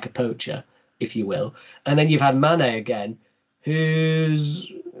goals like a poacher, if you will. And then you've had Mane again,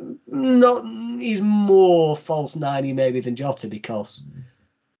 who's not. He's more false 9 maybe than Jota because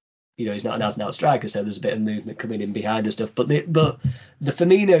he's not an out-and-out striker, so there's a bit of movement coming in behind and stuff. But the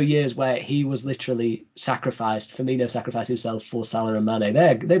Firmino years where he was literally Firmino sacrificed himself for Salah and Mane.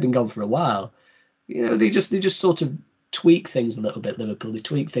 They've been gone for a while. They just sort of tweak things a little bit. Liverpool, they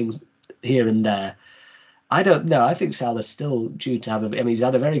tweak things here and there. I don't know. I think Salah's still due to have he's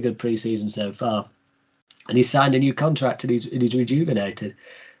had a very good pre-season so far, and he's signed a new contract and he's rejuvenated.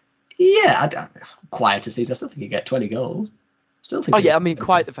 Yeah, quieter season. I still think he'll get 20 goals. Still think. Oh yeah, I mean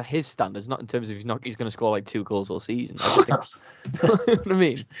quite for his standards, not in terms of he's going to score like 2 goals all season. I think, you know what I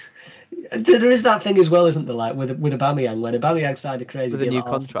mean? There is that thing as well, isn't there? Like with Aubameyang, when Aubameyang signed a crazy with a deal new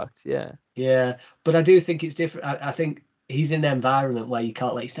contract, yeah. Yeah, but I do think it's different. I think he's in an environment where you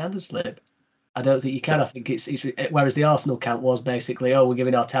can't let your standards slip. I don't think you can. I think it's whereas the Arsenal camp was basically, we're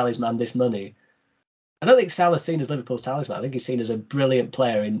giving our talisman this money. I don't think Salah's seen as Liverpool's talisman. I think he's seen as a brilliant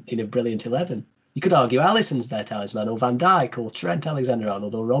player in a brilliant 11. You could argue Alisson's their talisman, or Van Dijk, or Trent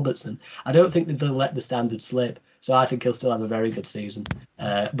Alexander-Arnold, or Robertson. I don't think that they'll let the standard slip. So I think he'll still have a very good season.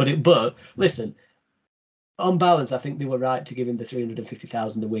 But listen, on balance, I think they were right to give him the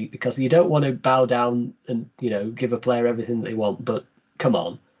 350,000 a week, because you don't want to bow down and give a player everything that they want. But come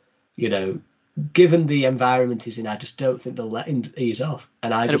on, given the environment he's in, I just don't think they'll let him ease off.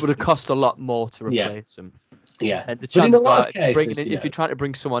 And it would have cost a lot more to replace him. Yeah. And the chances are, if you're trying to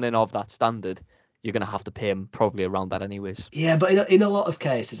bring someone in of that standard, you're going to have to pay him probably around that anyways. Yeah, but in a lot of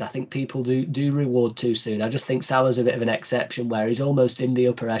cases, I think people do reward too soon. I just think Salah's a bit of an exception where he's almost in the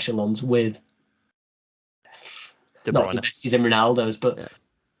upper echelons with De Bruyne. Not the Messi's and Ronaldo's, but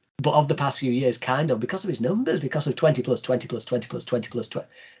of the past few years, kind of, because of his numbers, because of 20 plus 20 plus 20 plus 20 plus 20.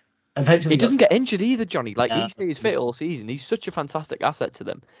 Eventually he doesn't get injured either, Johnny. He stays fit all season. He's such a fantastic asset to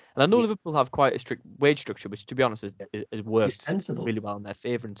them. And I know Liverpool have quite a strict wage structure, which, to be honest, has worked really well in their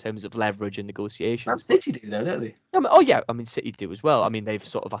favour in terms of leverage and negotiations. Man City do, though, don't they? I mean, City do as well. I mean, they've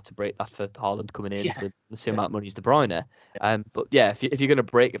sort of had to break that for Haaland coming in to the same amount of money as De Bruyne. But yeah, if you're going to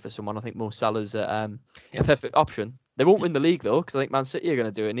break it for someone, I think Mo Salah's a perfect option. They won't win the league, though, because I think Man City are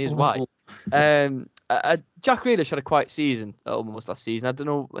going to do it, and here's why. Jack Grealish had a quiet season almost last season. I don't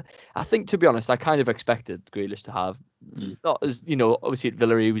know. I think, to be honest, I kind of expected Grealish to have, not as, obviously at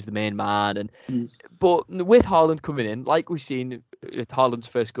Villa he was the main man, but with Haaland coming in, like we've seen with Haaland's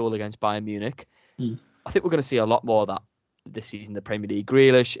first goal against Bayern Munich, I think we're going to see a lot more of that. this season in the Premier League.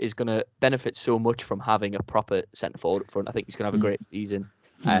 Grealish is going to benefit so much from having a proper centre forward up front. I think he's going to have a great season.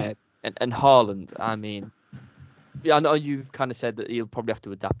 And Haaland, I mean, yeah, I know you've kind of said that he'll probably have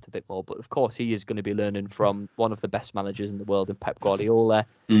to adapt a bit more, but of course he is going to be learning from one of the best managers in the world in Pep Guardiola.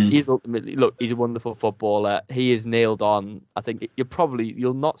 He's ultimately, look, he's a wonderful footballer. He is nailed on. I think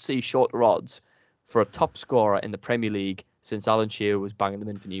you'll not see shorter odds for a top scorer in the Premier League since Alan Shearer was banging them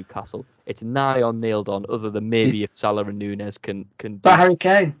in for Newcastle. It's nigh on nailed on, other than maybe if Salah and Nunes can do. But Harry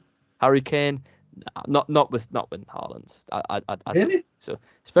Kane. Harry Kane, not with Haaland. I Really? So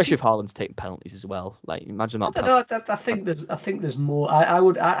especially if Haaland's taking penalties as well. Like, imagine that. I don't know. I think there's more.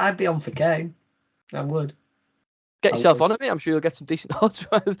 I'd be on for Kane. I would. Get yourself on it, mate. I'm sure you'll get some decent odds.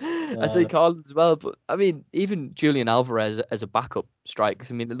 I think Haaland as well. But I mean, even Julian Alvarez as a backup striker.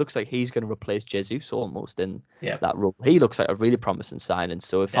 I mean, it looks like he's going to replace Jesus almost in that role. He looks like a really promising signing.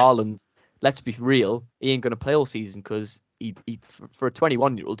 So if Haaland, let's be real, he ain't going to play all season because he for a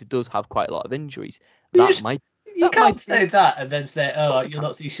 21-year-old, he does have quite a lot of injuries. You can't say that and then say, you'll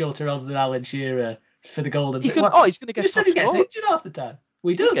not see shorter odds than Alan Shearer for the golden. He's going to get. You just said he gets injured half the time.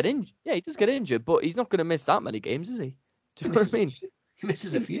 He does get injured. Yeah, he does get injured, but he's not going to miss that many games, is he? Do you know what I mean? He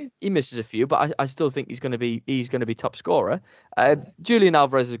misses a few. He misses a few, but I still think he's going to be top scorer. Julian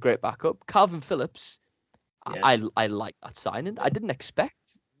Alvarez is a great backup. Calvin Phillips, I like that signing. I didn't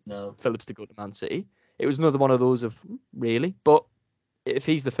expect Phillips to go to Man City. It was another one of those of really, but if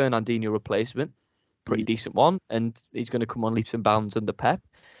he's the Fernandinho replacement, pretty decent one, and he's going to come on leaps and bounds under Pep.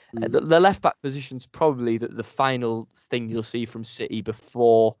 The left back position's probably the final thing you'll see from City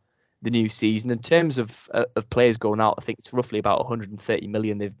before the new season. In terms of players going out, I think it's roughly about 130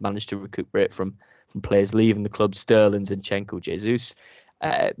 million they've managed to recuperate from players leaving the club. Sterling, Zinchenko, Jesus.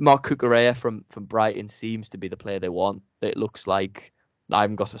 Mark Cucurella from Brighton seems to be the player they want. It looks like, I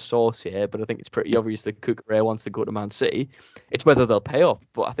haven't got a source here, but I think it's pretty obvious that Cucurella wants to go to Man City. It's whether they'll pay up,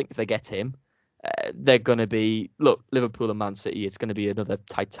 but I think if they get him, they're going to be, look, Liverpool and Man City, it's going to be another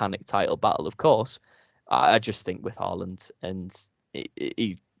titanic title battle, of course. I just think with Haaland, and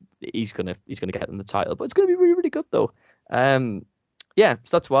he's going to get them the title, but it's going to be really, really good though. So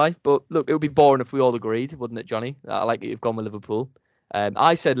that's why. But look, it would be boring if we all agreed, wouldn't it, Johnny? I like that you've gone with Liverpool.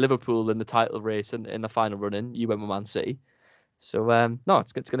 I said Liverpool in the title race and in the final run-in. You went with Man City. So no,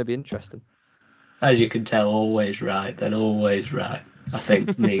 it's going to be interesting. As you can tell, always right. Then always right. I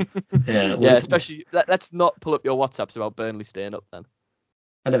think me. Yeah. Especially let's not pull up your WhatsApps about Burnley staying up then.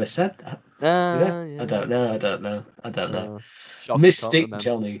 I never said that. Yeah. I don't know. Shocked, Mystic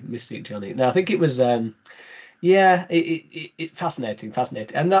Johnny. No, I think it was. It fascinating,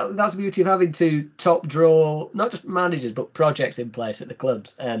 and that's the beauty of having to top draw not just managers but projects in place at the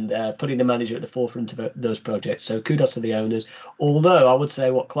clubs, and putting the manager at the forefront of those projects. So kudos to the owners. Although I would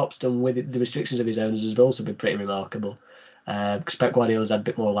say what Klopp's done with the restrictions of his owners has also been pretty remarkable. Because Pep Guardiola's had a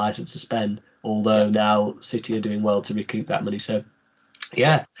bit more license to spend, although now City are doing well to recoup that money. So,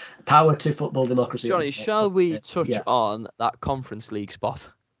 power to football democracy. Johnny, shall we touch on that Conference League spot?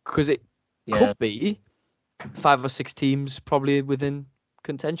 Because it could be 5 or 6 teams probably within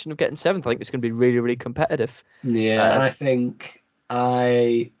contention of getting 7th. I think it's going to be really, really competitive. Yeah, I think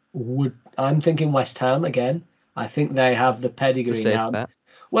I'm thinking West Ham again. I think they have the pedigree now. Bet.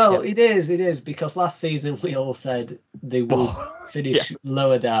 Well, it is because last season we all said they would finish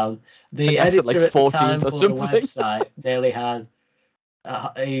lower down. The editor at the time for the website nearly had.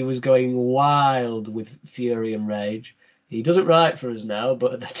 He was going wild with fury and rage. He doesn't write for us now,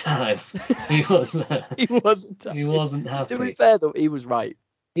 but at the time he was. He wasn't happy. To be fair though, he was right.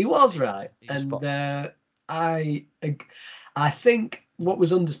 He was right, and I think what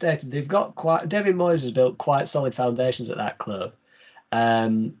was understated, they've got David Moyes has built quite solid foundations at that club.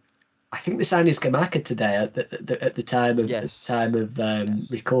 I think they signed Scamacca today at the time of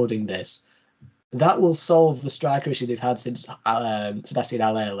recording this. That will solve the striker issue they've had since Sebastian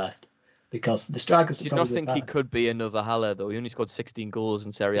Haller left, because the strikers. Do you not think he could be another Haller though? He only scored 16 goals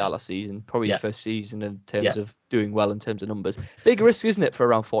in Serie A last season, probably his first season in terms of doing well in terms of numbers. Big risk, isn't it, for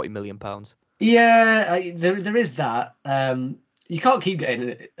around £40 million? Yeah, there is that. You can't keep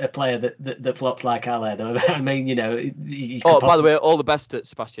getting a player that flops like Haller, though. I mean, by the way, all the best at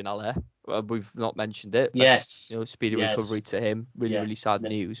Sebastian Haller. We've not mentioned it. Yes. Speedy recovery to him. Really, really sad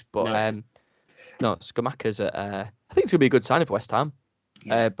news. But Scamacca's I think it's going to be a good signing for West Ham.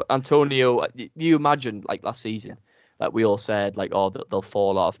 Yeah. But Antonio, you imagine like last season, like we all said, like, they'll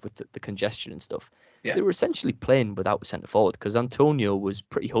fall off with the congestion and stuff. Yeah. They were essentially playing without a centre forward because Antonio was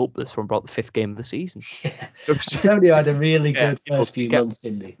pretty hopeless from about the 5th game of the season. Yeah. Antonio had a really good first few months,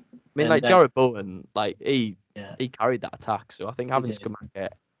 didn't he? I mean, Jared Bowen, like he carried that attack. So I think having Scamacca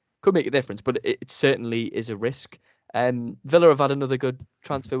could make a difference, but it certainly is a risk. Villa have had another good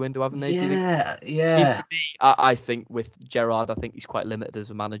transfer window, haven't they? Yeah, I mean, yeah. for me, I think with Gerrard, I think he's quite limited as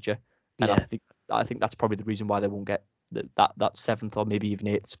a manager, and Yeah. I think that's probably the reason why they won't get that seventh or maybe even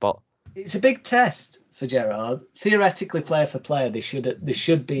eighth spot. It's a big test for Gerrard. Theoretically, player for player, they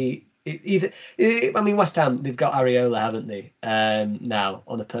should be either. I mean, West Ham, they've got Areola, haven't they? Now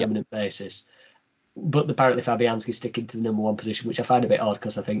on a permanent basis. But apparently Fabianski's sticking to the number one position, which I find a bit odd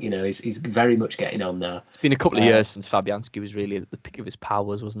because I think he's very much getting on now. It's been a couple of years since Fabianski was really at the peak of his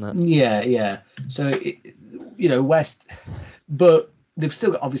powers, wasn't it? Yeah. So West, but they've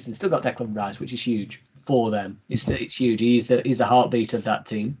still got Declan Rice, which is huge for them. It's huge. He's the heartbeat of that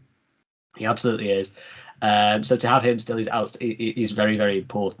team. He absolutely is. So to have him still is very, very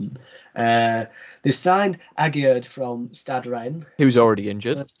important. They've signed Aguerd from Stade Rennes. Who's already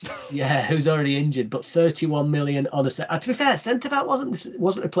injured. Who's already injured, but 31 million on a set. To be fair, centre-back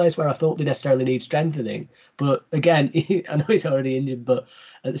wasn't a place where I thought they necessarily need strengthening. But again, I know he's already injured, but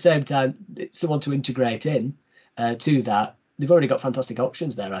at the same time, someone to integrate in to that. They've already got fantastic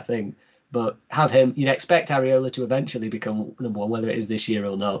options there, I think. But have him, you'd expect Areola to eventually become number one, whether it is this year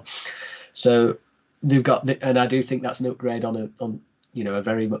or not. So they've got, and I do think that's an upgrade on a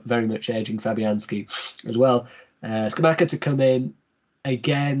very, very much aging Fabianski as well. Skamaka to come in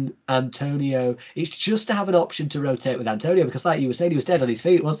again. Antonio, it's just to have an option to rotate with Antonio, because like you were saying, he was dead on his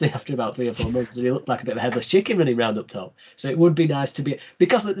feet, wasn't he, after about 3 or 4 months, and he looked like a bit of a headless chicken running round up top. So it would be nice to be,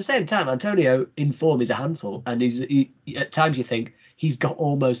 because at the same time, Antonio in form is a handful, and he at times you think he's got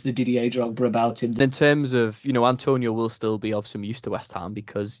almost the Didier Drogba about him. In terms of, Antonio will still be of some use to West Ham,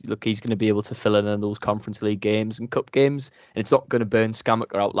 because look, he's going to be able to fill in those Conference League games and cup games, and it's not going to burn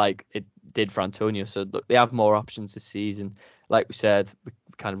Skamaka out like it did for Antonio. So look, they have more options this season. Like we said, we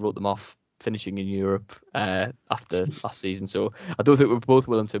kind of wrote them off finishing in Europe after last season. So I don't think we're both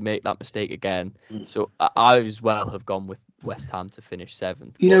willing to make that mistake again. So I as well have gone with West Ham to finish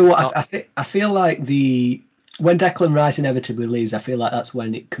 7th. You know what? I feel like when Declan Rice inevitably leaves, I feel like that's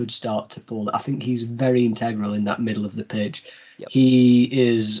when it could start to fall. I think he's very integral in that middle of the pitch. Yep. He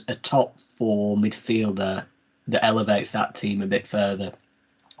is a top 4 midfielder that elevates that team a bit further.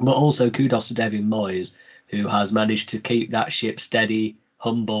 But also kudos to David Moyes, who has managed to keep that ship steady,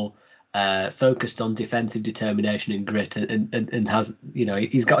 humble, focused on defensive determination and grit, and has,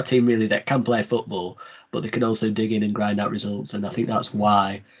 he's got a team really that can play football, but they can also dig in and grind out results. And I think that's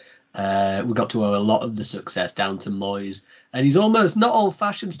why we got to owe a lot of the success down to Moyes. And he's almost not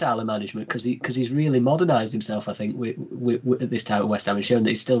old-fashioned style of management, because he's really modernised himself, I think, with at this time at West Ham, and shown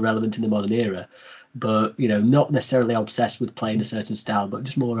that he's still relevant in the modern era. But, not necessarily obsessed with playing a certain style, but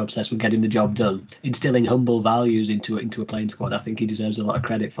just more obsessed with getting the job done, instilling humble values into a playing squad. I think he deserves a lot of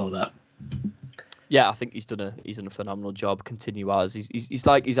credit for that. Yeah, I think he's done a phenomenal job. Continue as he's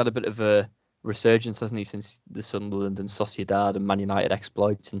had a bit of a resurgence, hasn't he, since the Sunderland and Sociedad and Man United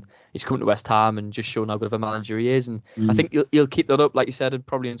exploits, and he's come to West Ham and just shown how good of a manager he is. And I think he'll keep that up, like you said, and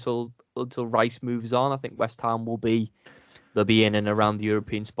probably until Rice moves on. I think West Ham they'll be in and around the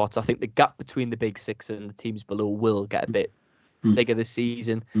European spots. I think the gap between the big 6 and the teams below will get a bit bigger this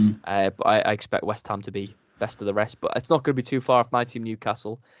season. But I expect West Ham to be best of the rest. But it's not going to be too far off my team,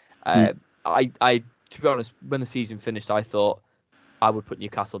 Newcastle. I to be honest, when the season finished, I thought I would put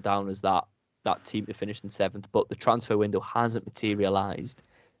Newcastle down as that team to finish in 7th. But the transfer window hasn't materialised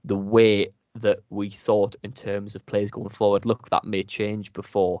the way that we thought in terms of players going forward. Look, that may change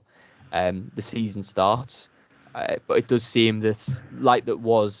before the season starts. But it does seem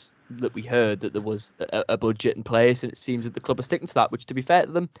that we heard that there was a budget in place, and it seems that the club are sticking to that, which, to be fair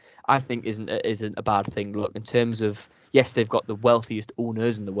to them, I think isn't a bad thing. Look, in terms of, yes, they've got the wealthiest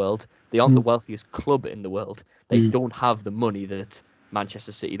owners in the world. They aren't the wealthiest club in the world. They don't have the money that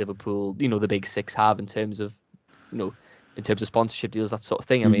Manchester City, Liverpool, the big 6 have in terms of sponsorship deals, that sort of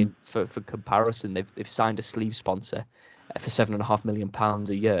thing. I mean, for comparison, they've signed a sleeve sponsor for £7.5 million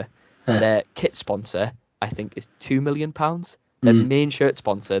a year. Their kit sponsor, I think, is £2 million. Their main shirt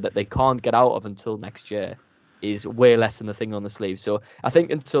sponsor that they can't get out of until next year is way less than the thing on the sleeve. So I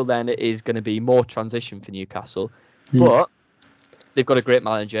think until then it is going to be more transition for Newcastle. But they've got a great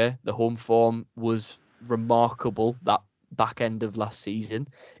manager. The home form was remarkable that back end of last season.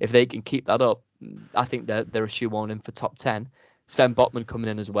 If they can keep that up, I think they're a shoe-on in for top 10. Sven Botman coming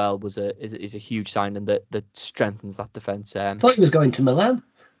in as well is a huge signing that strengthens that defence. I thought he was going to Milan.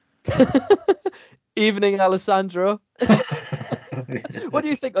 Evening, Alessandro. What do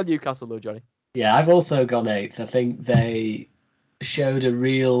you think on Newcastle, though, Johnny? Yeah, I've also gone 8th. I think they showed a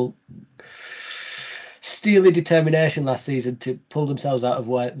real steely determination last season to pull themselves out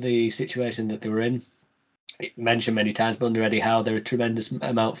of the situation that they were in. mentioned many times, but under Eddie Howe, they're a tremendous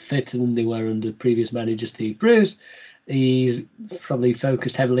amount fitter than they were under previous manager Steve Bruce. He's probably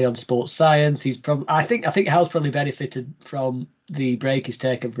focused heavily on sports science. I think Howe's probably benefited from the break he's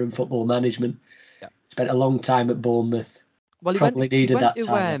taken from football management. Yeah. Spent a long time at Bournemouth. Well,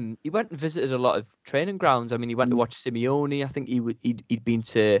 he went and visited a lot of training grounds. I mean, he went to watch Simeone. I think he'd been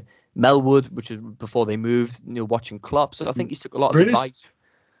to Melwood, which was before they moved, watching Klopp. So I think he took a lot of advice.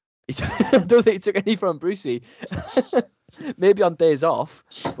 I don't think he took any from Brucey. Maybe on days off.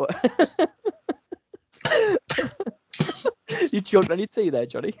 But you choked on your tea there,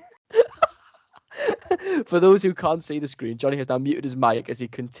 Johnny. For those who can't see the screen, Johnny has now muted his mic as he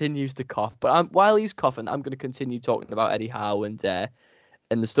continues to cough. But while he's coughing, I'm going to continue talking about Eddie Howe and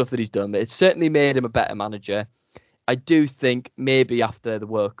the stuff that he's done. It's certainly made him a better manager. I do think maybe after the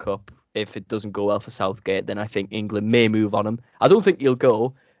World Cup, if it doesn't go well for Southgate, then I think England may move on him. I don't think he'll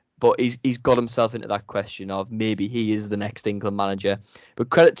go, but he's got himself into that question of maybe he is the next England manager. But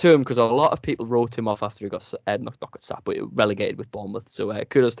credit to him, because a lot of people wrote him off after he got not got sacked, but relegated with Bournemouth. So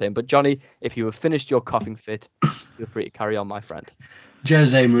kudos to him. But Johnny, if you have finished your coughing fit, feel free to carry on, my friend.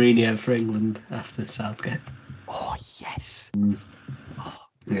 Jose Mourinho for England after Southgate. Oh yes.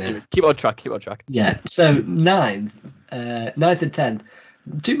 Yeah. Anyways, keep on track. Yeah. So ninth and 10th,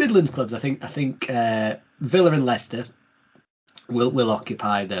 two Midlands clubs. I think Villa and Leicester will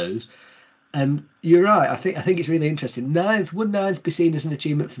occupy those. And you're right. I think it's really interesting. Would ninth be seen as an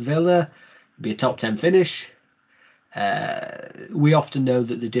achievement for Villa? It'd be a top 10 finish. We often know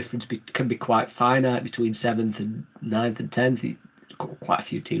that the difference can be quite finite between 7th and 9th and 10th. Quite a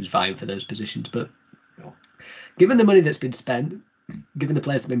few teams vying for those positions, but given the money that's been spent, given the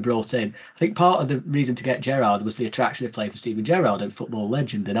players that have been brought in, I think part of the reason to get Gerrard was the attraction of playing for Steven Gerrard, a football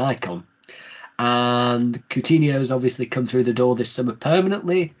legend and icon. And Coutinho's obviously come through the door this summer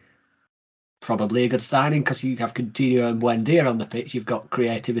permanently. Probably a good signing because you have Coutinho and Buendia on the pitch. You've got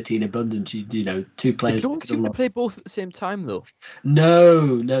creativity in abundance. Two players. They don't seem to play both at the same time, though.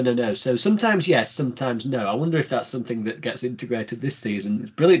 No. So sometimes yes, sometimes no. I wonder if that's something that gets integrated this season.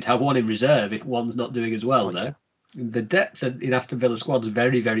 It's brilliant to have one in reserve if one's not doing as well, though. Yeah. The depth in Aston Villa squad's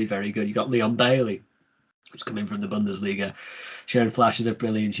very, very, very good. You've got Leon Bailey, who's coming from the Bundesliga, showing flashes of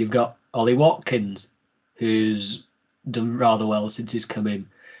brilliance. You've got Ollie Watkins, who's done rather well since he's come in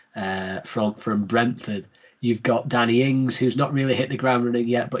from Brentford. You've got Danny Ings, who's not really hit the ground running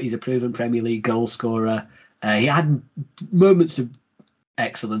yet, but he's a proven Premier League goal scorer. He had moments of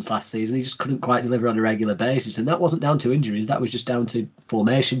excellence last season. He just couldn't quite deliver on a regular basis, and that wasn't down to injuries. That was just down to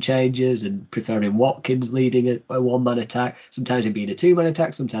formation changes and preferring Watkins leading a one-man attack. Sometimes he'd be in a two-man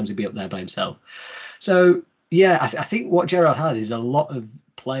attack, sometimes he'd be up there by himself. So yeah, I think what Gerrard has is a lot of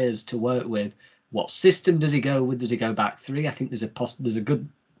players to work with. What system does he go with? Does he go back three? I think there's a good,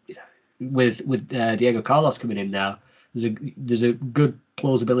 with Diego Carlos coming in now, there's a good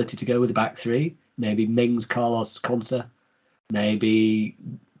plausibility to go with the back three. Maybe Mings, Carlos, Konsa. Maybe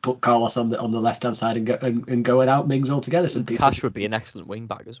put Carlos on the left hand side and go without Mings altogether. Cash would be an excellent wing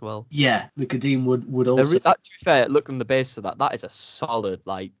back as well. Yeah, Kadim would also. That, to be fair, look on the base of that is a solid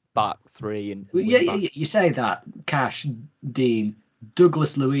back three and. Yeah, you say that Cash, Dean,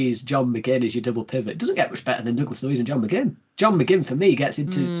 Douglas Luiz, John McGinn is your double pivot. It doesn't get much better than Douglas Luiz and John McGinn. John McGinn for me gets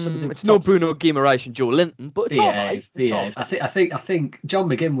into something. It's no Bruno Guimaraes and Joe Linton, but it's all right. I think John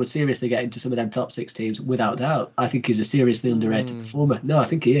McGinn would seriously get into some of them top six teams without doubt. I think he's a seriously underrated performer. No, I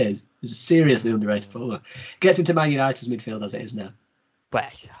think he is. He's a seriously underrated performer. Gets into Man United's midfield as it is now. Well,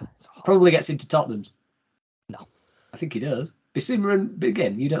 probably gets into Tottenham's. No, I think he does. Bissouma and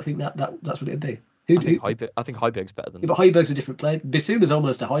McGinn. You don't think that's what it'd be? I think Højbjerg's better than. Yeah, but Højbjerg's a different player. Bissouma's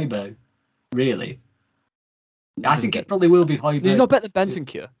almost a Højbjerg, really. I think it probably will be Højbjerg. He's not better than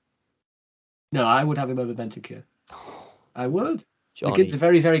Bentancur. No, I would have him over Bentancur. I would. Johnny. McGinn's a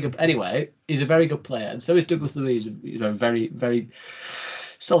very, very good. Anyway, he's a very good player, and so is Douglas Luiz. He's a very, very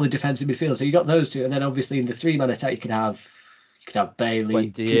solid defensive midfield. So you got those two, and then obviously in the three-man attack you could have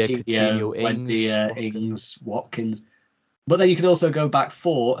Bailey, Coutinho, Ings, Watkins. But then you can also go back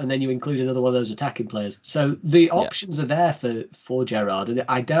four, and then you include another one of those attacking players. So the options are there for Gerrard, and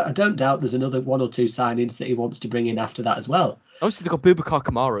I don't doubt there's another one or two signings that he wants to bring in after that as well. Obviously, they've got Boubacar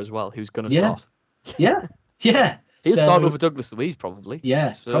Kamara as well, who's going to start. Yeah. He'll start over Douglas Luiz probably.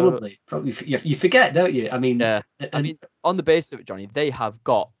 Yeah, probably. You forget, don't you? I mean, on the basis of it, Johnny, they have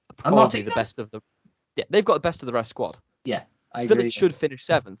got probably the best of the. Yeah, they've got the best of the rest squad. Yeah. I agree. Village should finish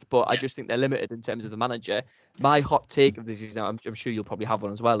 7th, but I just think they're limited in terms of the manager. My hot take of this is, I'm sure you'll probably have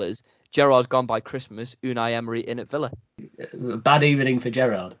one as well, is Gerrard gone by Christmas, Unai Emery in at Villa. Bad evening for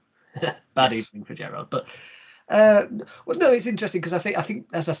Gerrard. Evening for Gerrard. But Well, no, it's interesting because I think,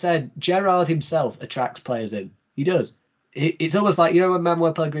 as I said, Gerrard himself attracts players in. He does. It's almost like, when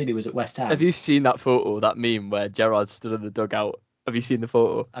Manuel Pellegrini was at West Ham. Have you seen that photo, that meme where Gerrard stood in the dugout? Have you seen the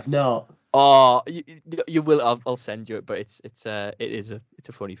photo? I've not. Oh, you will. I'll send you it, but it's a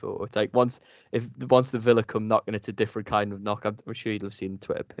funny photo. It's like once the Villa come knocking, it's a different kind of knock. I'm sure you'll have seen the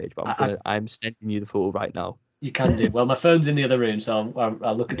Twitter page, but I'm sending you the photo right now. You can do. Well, my phone's in the other room, so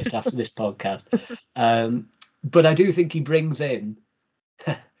I'll look at it after this podcast. But I do think he brings in.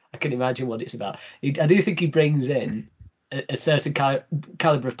 I can imagine what it's about. I do think he brings in a certain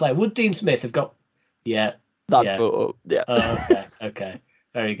caliber of player. Would Dean Smith have got? Yeah. That photo. Yeah. Oh, okay.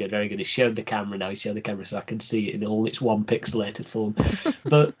 Very good. He showed the camera now. He showed the camera so I can see it in all its one pixelated form.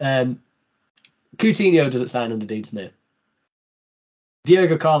 But Coutinho doesn't sign under Dean Smith.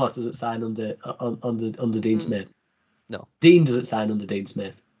 Diego Carlos doesn't sign under Dean Smith. No. Dean doesn't sign under Dean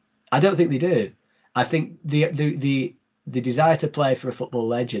Smith. I don't think they do. I think the desire to play for a football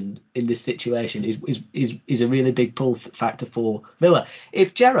legend in this situation is a really big pull factor for Villa.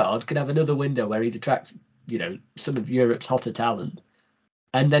 If Gerrard could have another window where he'd attract, some of Europe's hotter talent,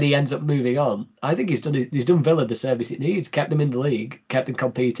 and then he ends up moving on, I think he's done Villa the service it needs, kept them in the league, kept them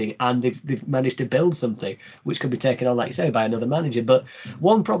competing, and they've managed to build something which could be taken on, like you say, by another manager. But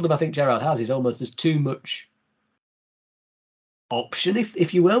one problem I think Gerrard has is almost there's too much option,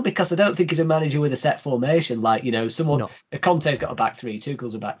 if you will, because I don't think he's a manager with a set formation. Like, Conte's got a back three,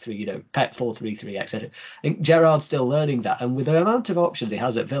 Tuchel's a back three, Pep 4-3-3, etc. I think Gerrard's still learning that, and with the amount of options he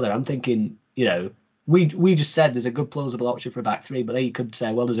has at Villa, I'm thinking, we just said there's a good plausible option for a back three, but then you could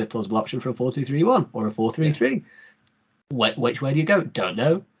say, well, there's a plausible option for a 4-2-3-1 or a 4-3-3. Which way do you go? Don't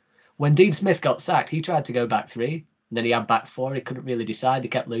know. When Dean Smith got sacked, he tried to go back three, and then he had back four. He couldn't really decide. He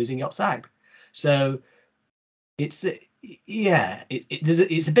kept losing, got sacked. So it's a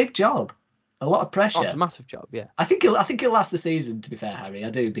big job, a lot of pressure. Oh, it's a massive job, yeah. I think he'll last the season. To be fair, Harry,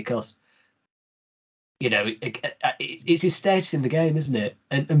 I do, because it's his status in the game, isn't it?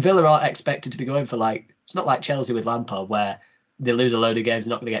 And Villa aren't expected to be going for, like, it's not like Chelsea with Lampard where they lose a load of games,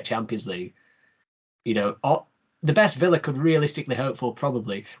 not going to get Champions League. The best Villa could realistically hope for,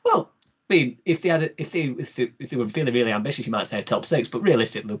 probably. Well, I mean, if they were feeling really ambitious, you might say top six, but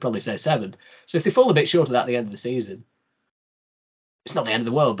realistically, they'll probably say seventh. So if they fall a bit short of that at the end of the season, it's not the end of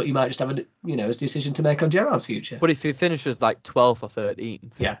the world, but you might just have a decision to make on Gerrard's future. But if he finishes like 12th or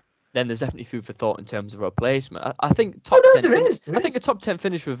 13th, yeah, then there's definitely food for thought in terms of replacement. I think there is. I think a top 10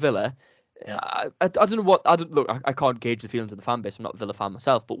 finish for Villa. Yeah. I don't know what. I can't gauge the feelings of the fan base. I'm not a Villa fan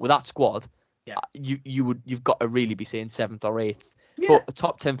myself, but with that squad, yeah, you've got to really be saying 7th or 8th. Yeah. But a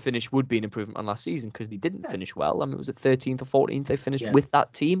top 10 finish would be an improvement on last season because they didn't finish well. I mean, it was at 13th or 14th they finished with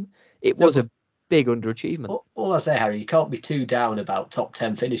that team. It was a big underachievement. All I say, Harry, you can't be too down about top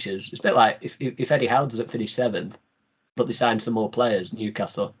 10 finishes. It's a bit like if Eddie Howe doesn't finish 7th, but they signed some more players,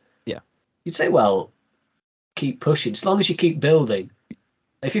 Newcastle. Yeah. You'd say, well, keep pushing. As long as you keep building.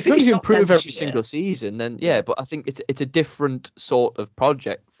 If you finish improve every single season, then but I think it's a different sort of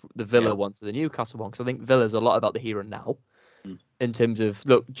project, the Villa one to the Newcastle one, because I think Villa's a lot about the here and now. In terms of,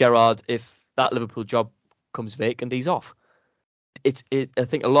 look, Gerrard, if that Liverpool job comes vacant, he's off. I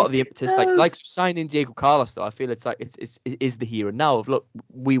think a lot of the impetus, like signing Diego Carlos, though, I feel it's like it is the here and now of, look,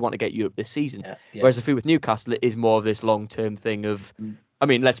 we want to get Europe this season. Whereas I feel with Newcastle, it is more of this long term thing of, I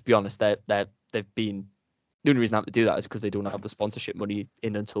mean, let's be honest, they've been, the only reason I have to do that is because they don't have the sponsorship money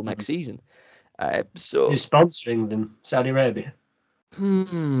in until next season. So who's sponsoring them? Saudi Arabia?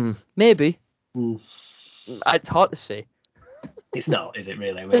 Maybe. It's hard to say. It's not, is it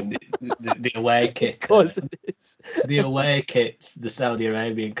really? I mean, the away kit. Of course it is. The away kit's the Saudi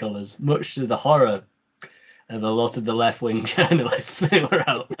Arabian colours, much to the horror of a lot of the left-wing journalists who are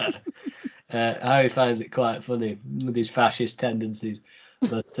out there. Harry finds it quite funny with his fascist tendencies,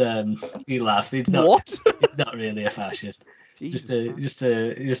 but he laughs. He's not. He's not really a fascist. Jesus,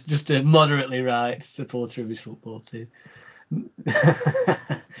 just a moderately right supporter of his football team.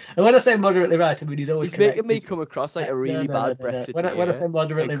 And when I say moderately right, I mean he's always making me come across like a really bad Brexiteer. When I say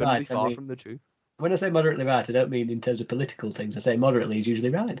moderately right, I mean, from the truth. When I say moderately right, I don't mean in terms of political things. I say moderately is usually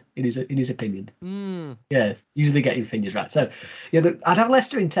right in his opinion. Yeah, usually getting opinions right. So I'd have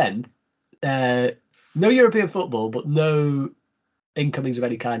Leicester in 10. No European football, but no incomings of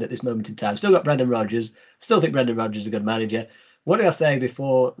any kind at this moment in time. Still got Brendan Rodgers. Still think Brendan Rodgers is a good manager. What did I say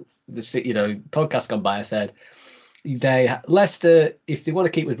before the podcast gone by? I said Leicester, if they want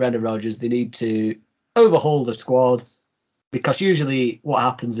to keep with Brendan Rodgers, they need to overhaul the squad, because usually what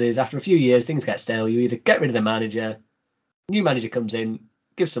happens is after a few years things get stale. You either get rid of the manager, new manager comes in,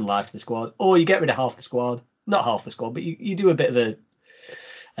 gives some life to the squad, or you get rid of half the squad, not half the squad, but you do a bit of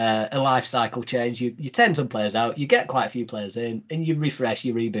a life cycle change. You turn some players out, you get quite a few players in, and you refresh,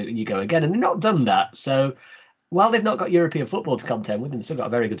 you reboot, and you go again. And they've not done that. So while they've not got European football to contend with, and they've still got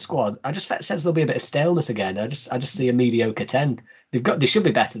a very good squad, I just sense there'll be a bit of staleness again. I just see a mediocre 10. They should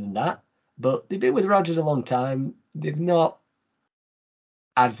be better than that, but they've been with Rodgers a long time. They've not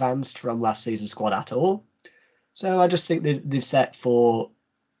advanced from last season's squad at all. So I just think they're set for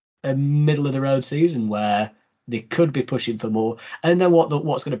a middle of the road season where they could be pushing for more. And then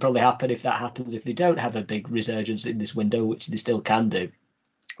what's going to probably happen if that happens, if they don't have a big resurgence in this window, which they still can do,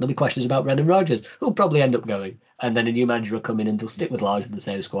 there'll be questions about Brendan Rodgers, who'll probably end up going. And then a new manager will come in and they'll stick with largely the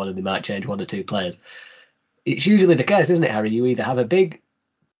same squad and they might change one or two players. It's usually the case, isn't it, Harry? You either have a big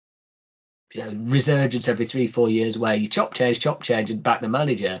resurgence every 3-4 years where you chop change and back the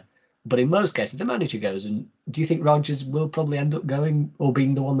manager. But in most cases, the manager goes. And do you think Rodgers will probably end up going or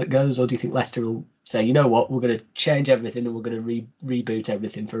being the one that goes? Or do you think Leicester will say, you know what, we're going to change everything and we're going to reboot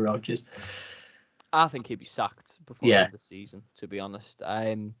everything for Rodgers? I think he'd be sacked before the end of the season, to be honest.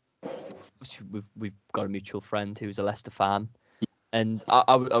 We've got a mutual friend who's a Leicester fan. And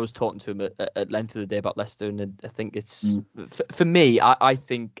I was talking to him at length the other day about Leicester. And I think it's, for me, I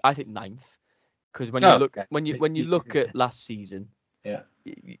think ninth. Because when you look at last season,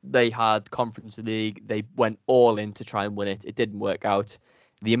 they had Conference League. They went all in to try and win it. It didn't work out.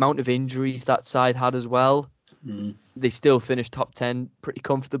 The amount of injuries that side had as well, they still finished top 10 pretty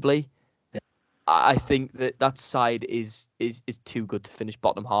comfortably. Yeah. I think that side is too good to finish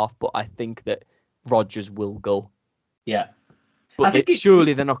bottom half, but I think that Rodgers will go. Yeah. But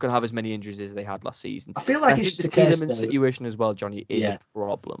surely they're not going to have as many injuries as they had last season. I feel like it's just the Tielemans situation as well, Johnny, is a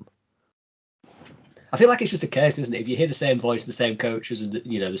problem. I feel like it's just a case, isn't it? If you hear the same voice, the same coaches, and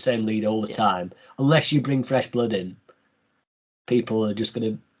the same lead all the time, unless you bring fresh blood in, people are just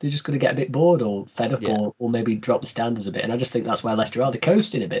gonna get a bit bored or fed up or maybe drop the standards a bit. And I just think that's where Leicester are. They're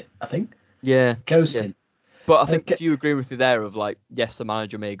coasting a bit, I think. Yeah, coasting. Yeah. But I think, do you agree with me there of like, yes, the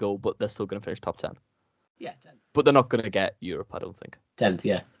manager may go, but they're still going to finish top 10? Yeah, 10. But they're not going to get Europe, I don't think.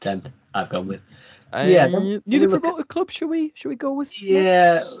 10th. I've gone with. Newly promoted club. Should we go with?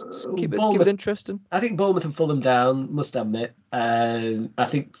 Yeah, keep it interesting. I think Bournemouth and Fulham down. Must admit. I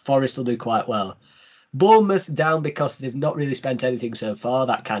think Forest will do quite well. Bournemouth down because they've not really spent anything so far.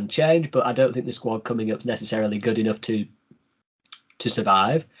 That can change, but I don't think the squad coming up is necessarily good enough to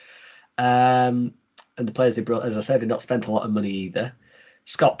survive. And the players they brought, as I said, they've not spent a lot of money either.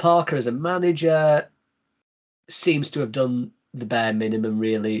 Scott Parker as a manager seems to have done the bare minimum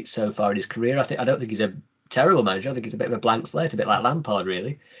really so far in his career. I don't think he's a terrible manager. I think he's a bit of a blank slate, a bit like Lampard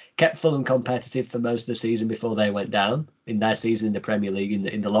really. Kept Fulham competitive for most of the season before they went down in their season in the Premier League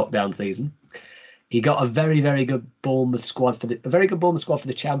in the lockdown season. He got a very, very good Bournemouth squad for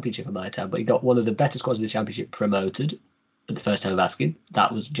the Championship, I might add, but he got one of the better squads of the Championship promoted at the first time of asking.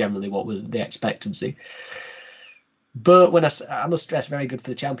 That was generally what was the expectancy. But when I must stress, very good for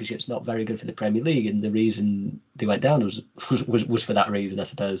the Championship, it's not very good for the Premier League, and the reason they went down was for that reason, I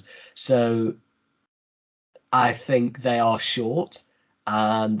suppose. So I think they are short,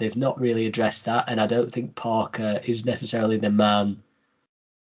 and they've not really addressed that, and I don't think Parker is necessarily the man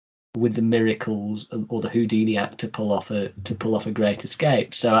with the miracles or the Houdini act to pull off a great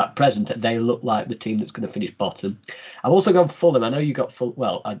escape. So at present, they look like the team that's going to finish bottom. I've also gone Fulham. I know you got Fulham.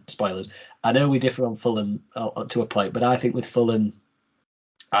 Well, spoilers. I know we differ on Fulham to a point, but I think with Fulham,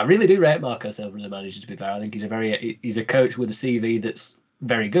 I really do rate Marco Silva as a manager. To be fair, I think he's a coach with a CV that's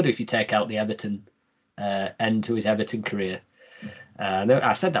very good. If you take out the Everton end to his Everton career.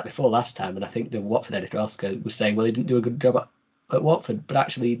 I said that before last time, and I think the Watford editor Oscar was saying, well, he didn't do a good job at Watford, but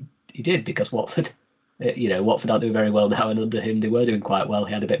actually he did, because Watford aren't doing very well now, and under him they were doing quite well.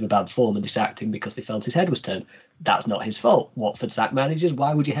 He had a bit of a bad form and they sacked him because they felt his head was turned. That's not his fault. Watford sack managers.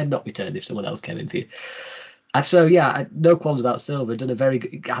 Why would your head not be turned if someone else came in for you? And so no qualms about Silva. Done a very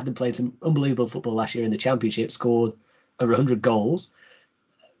good, had them playing some unbelievable football last year in the Championship, scored over 100 goals.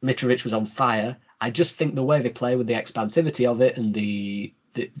 Mitrovic was on fire. I just think the way they play with the expansivity of it and the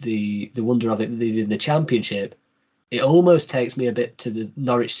wonder of it that they did in the Championship, it almost takes me a bit to the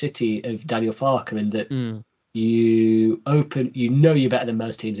Norwich City of Daniel Farke, in that you're better than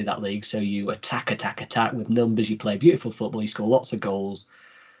most teams in that league, so you attack with numbers, you play beautiful football, you score lots of goals.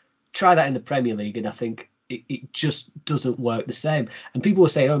 Try that in the Premier League, and I think it just doesn't work the same. And people will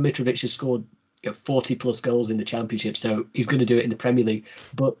say, Mitrovic has scored 40 plus goals in the Championship, so he's going to do it in the Premier League.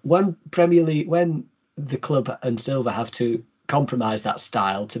 But when the club and Silva have to compromise that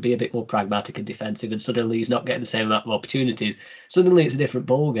style to be a bit more pragmatic and defensive, and suddenly he's not getting the same amount of opportunities, suddenly it's a different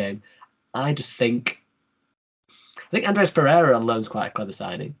ball game. I think Andres Pereira on loan's quite a clever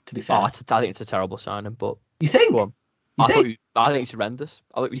signing, to be fair. I think it's a terrible signing, but you think? Go on. I think he's horrendous.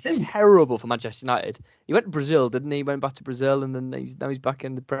 I think he's terrible for Manchester United. He went to Brazil, didn't he? He went back to Brazil, and then now he's back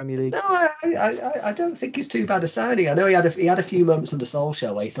in the Premier League. No, I don't think he's too bad a signing. I know he had a few moments under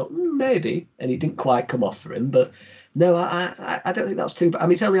Solskjaer where he thought maybe, and he didn't quite come off for him. But no, I don't think that's too bad. I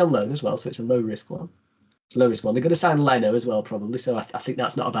mean, it's only on loan as well, so it's a low risk one. They're going to sign Leno as well, probably. So I think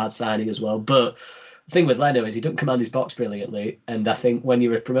that's not a bad signing as well. But the thing with Leno is he doesn't command his box brilliantly, and I think when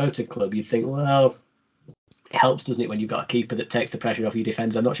you're a promoted club, you think, well, it helps, doesn't it, when you've got a keeper that takes the pressure off your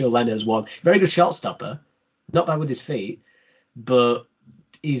defence. I'm not sure Leno's one. Very good shot stopper, not bad with his feet, but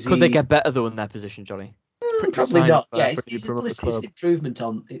could they get better though in their position, Johnny? Probably not. Yeah, it's an improvement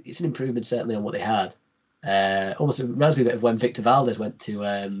it's an improvement certainly on what they had. Almost reminds me a bit of when Victor Valdez went to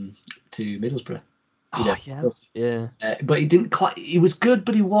Middlesbrough. Yeah. But he didn't quite. He was good,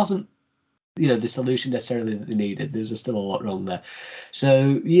 but he wasn't, the solution necessarily that they needed. There's still a lot wrong there.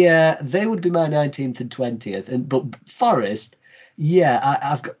 So yeah, they would be my 19th and 20th. But Forest,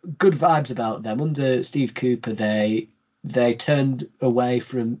 I've got good vibes about them. Under Steve Cooper, they turned away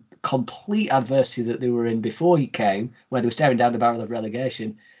from complete adversity that they were in before he came, where they were staring down the barrel of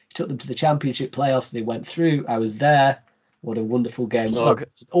relegation. He took them to the Championship playoffs. They went through. I was there. What a wonderful game!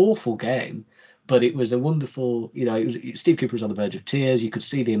 It's an awful game. But it was a wonderful, Steve Cooper was on the verge of tears. You could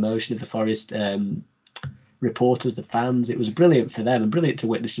see the emotion of the Forest reporters, the fans. It was brilliant for them and brilliant to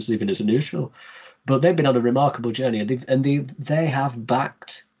witness just even as a neutral. But they've been on a remarkable journey, and they have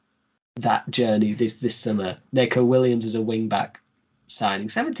backed that journey this summer. Neko Williams is a wing-back signing.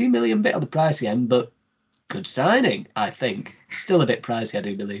 17 million, bit on the pricey end, but good signing, I think. Still a bit pricey, I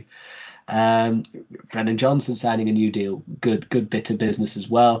do believe. Brennan Johnson signing a new deal, good bit of business as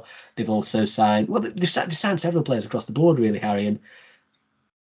well. They've also signed, they've signed several players across the board, really, Harry, and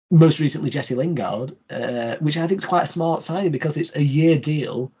most recently Jesse Lingard, which I think is quite a smart signing because it's a year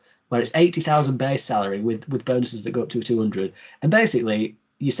deal where it's 80,000 base salary with bonuses that go up to 200, and basically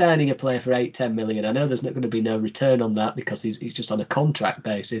you're signing a player for 8-10 million. I know there's not going to be no return on that because he's just on a contract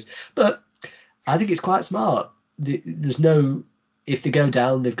basis, but I think it's quite smart. There's no, if they go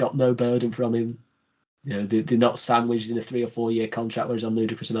down, they've got no burden from him. They're not sandwiched in a 3 or 4 year contract where he's on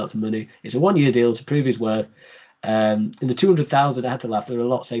ludicrous amounts of money. It's a 1 year deal to prove his worth. In the 200,000, I had to laugh. There were a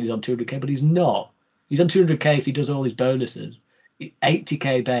lot saying he's on 200k, but he's not. He's on 200k if he does all his bonuses.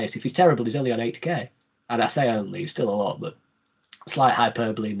 80k base. If he's terrible, he's only on 80k. And I say only, it's still a lot, but slight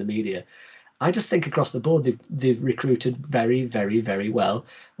hyperbole in the media. I just think across the board they've recruited very, very, very well.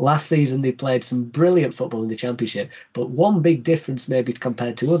 Last season they played some brilliant football in the Championship, but one big difference maybe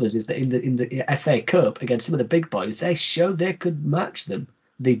compared to others is that in the FA Cup against some of the big boys, they showed they could match them.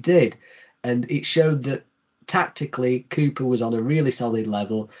 They did, and it showed that tactically Cooper was on a really solid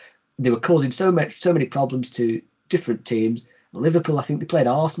level. They were causing so many problems to different teams. Liverpool, I think they played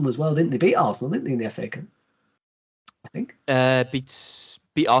Arsenal as well, didn't they? Beat Arsenal, didn't they, in the FA Cup? I think.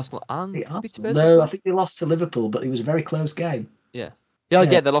 Beat Arsenal and beat Spurs. No, I think they lost to Liverpool, but it was a very close game. Yeah,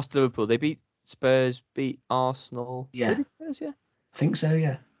 they lost to Liverpool. They beat Spurs, beat Arsenal. Yeah. They beat Spurs, yeah. I think so,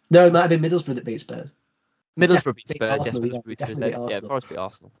 yeah. No, it might have been Middlesbrough that beat Spurs. Middlesbrough beat Spurs, Arsenal, yes. Middlesbrough beat Spurs. Yeah, Forest beat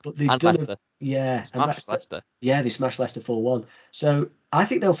Arsenal. But and Leicester. Smashed Leicester. Yeah, they smashed Leicester 4-1. So I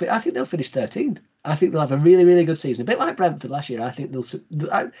think they'll finish 13th. I think they'll have a really, really good season. A bit like Brentford last year. I think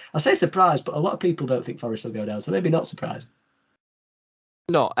I say surprised, but a lot of people don't think Forest will go down, so maybe not surprised.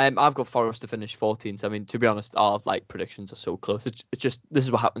 No, I've got Forest to finish 14th. I mean, to be honest, our predictions are so close. It's just, this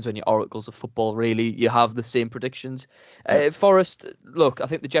is what happens when you're oracles of football, really. You have the same predictions. Forest, look, I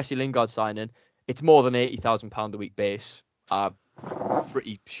think the Jesse Lingard signing, it's more than £80,000 a week base. I'm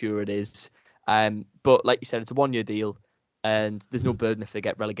pretty sure it is. But like you said, it's a 1 year deal, and there's no burden if they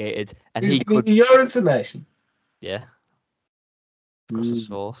get relegated. And he could. Your information. Yeah. Got the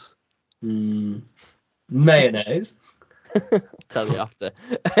sauce. Mayonnaise. I'll tell you after.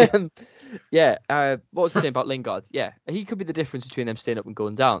 What was I saying about Lingard? Yeah, he could be the difference between them staying up and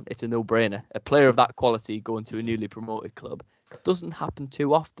going down. It's a no-brainer. A player of that quality going to a newly promoted club doesn't happen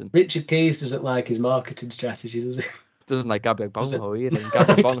too often. Richard Keys doesn't like his marketing strategy, does he? Doesn't like Gabriel Bonho either.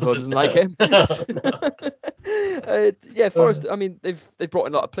 Gabriel Bonho doesn't like him. Forest. I mean, they've brought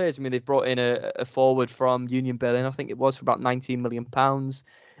in a lot of players. I mean, they've brought in a forward from Union Berlin, I think it was, for about £19 million.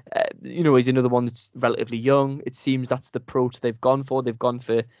 He's another one that's relatively young. It seems that's the approach they've gone for. They've gone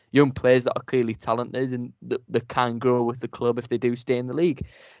for young players that are clearly talented and that can grow with the club if they do stay in the league.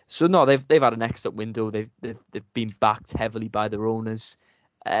 So no, they've had an excellent window. They've been backed heavily by their owners,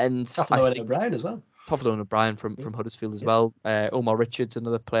 and Toffolo and O'Brien as well. Toffolo and O'Brien from Huddersfield as well. Omar Richards,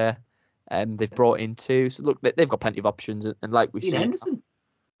 another player, they've brought in too. So look, they've got plenty of options, and like we see.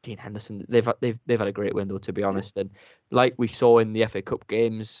 Dean Henderson, they've had a great window, to be honest, and like we saw in the FA Cup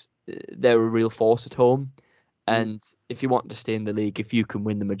games, they're a real force at home. And if you want to stay in the league, if you can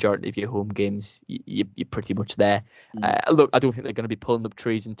win the majority of your home games, you're pretty much there. Look, I don't think they're going to be pulling up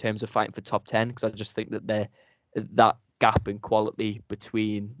trees in terms of fighting for top 10, because I just think that that gap in quality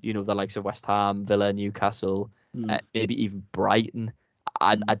between, the likes of West Ham, Villa, Newcastle, maybe even Brighton,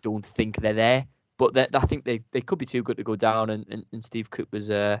 I don't think they're there. But I think they could be too good to go down. And Steve Cook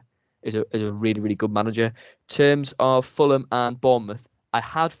is a really, really good manager. In terms of Fulham and Bournemouth, I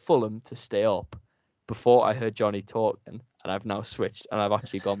had Fulham to stay up before I heard Johnny talking, and I've now switched, and I've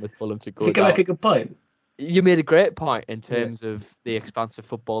actually gone with Fulham to go down. You can make a good point. You made a great point in terms of the expansive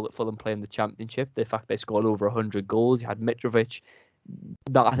football that Fulham play in the Championship. The fact they scored over 100 goals. You had Mitrovic.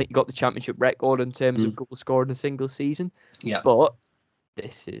 I think you got the Championship record in terms of goals scored in a single season. Yeah. But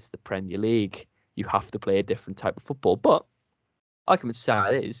this is the Premier League. You have to play a different type of football. But argument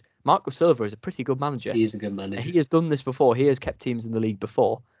side is, Marco Silva is a pretty good manager. He is a good manager. He has done this before. He has kept teams in the league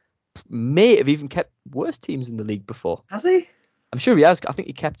before. May have even kept worse teams in the league before. Has he? I'm sure he has. I think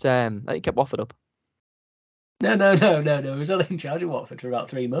he kept Watford up. No. He was only in charge of Watford for about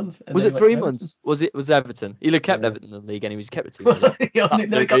 3 months. Was it 3 months? Was Everton? He'd have kept Everton in the league anyway. He's kept it 2 minutes.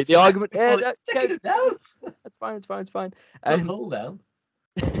 The argument. Yeah, it down. That's fine. It's fine. Pull down.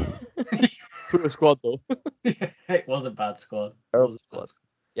 Put a squad though. It was a bad squad.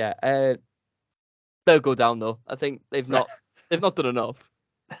 Yeah. They'll go down though. I think they've not done enough.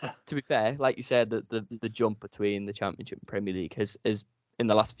 To be fair, like you said, the jump between the Championship and Premier League has in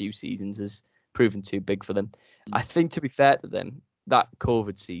the last few seasons has proven too big for them. I think, to be fair to them, that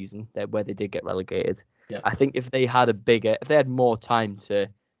COVID season where they did get relegated, I think if they had more time to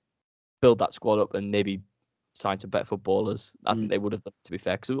build that squad up and maybe sign some better footballers, I think they would have done, to be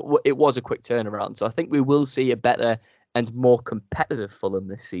fair, because it was a quick turnaround. So I think we will see a better and more competitive Fulham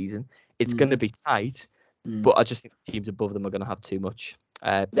this season. It's going to be tight, but I just think the teams above them are going to have too much.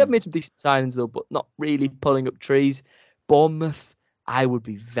 They've made some decent signings though, but not really pulling up trees. Bournemouth, I would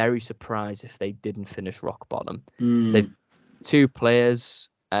be very surprised if they didn't finish rock bottom. They've 2 players,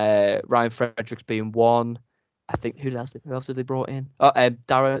 Ryan Fredericks being one. I think who else have they brought in?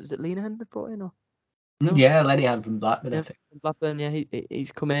 Darren, is it Linehan they've brought in? Or? No? Yeah, Linehan from Blackburn. I think. Blackburn, yeah,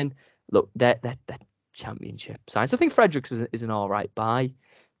 he's come in. Look, they're Championship sides. I think Fredericks is an all right buy,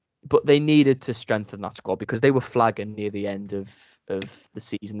 but they needed to strengthen that squad because they were flagging near the end of the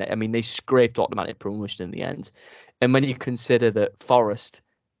season. I mean, they scraped automatic promotion in the end. And when you consider that Forest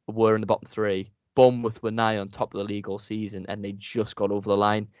were in the bottom 3, Bournemouth were nigh on top of the league all season, and they just got over the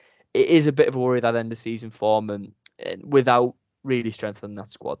line, it is a bit of a worry that end of season form, and without really strengthening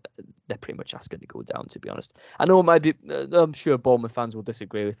that squad, they're pretty much asking to go down, to be honest. I know it might be, I'm sure Bournemouth fans will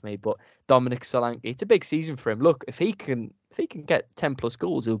disagree with me, but Dominic Solanke, it's a big season for him. Look, if he can get 10 plus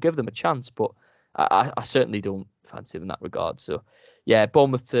goals, he'll give them a chance, but I certainly don't fancy him in that regard. So yeah,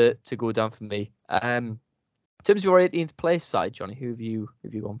 Bournemouth to go down for me. In terms of your 18th place side, Johnny, who have you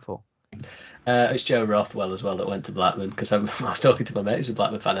gone for? It's Joe Rothwell as well that went to Blackburn, because I was talking to my mate who's a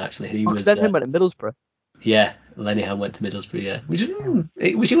Blackburn fan actually. He was then went to Middlesbrough. Yeah, Linehan went to Middlesbrough, yeah.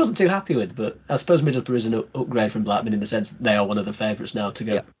 Which he wasn't too happy with, but I suppose Middlesbrough is an upgrade from Blackburn in the sense that they are one of the favourites now to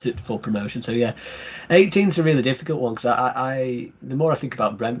go to full promotion. So yeah, 18's a really difficult one, because I the more I think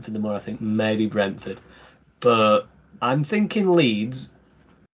about Brentford, the more I think maybe Brentford. But I'm thinking Leeds.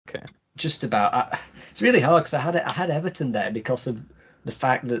 Okay. Just about. It's really hard because I had Everton there because of the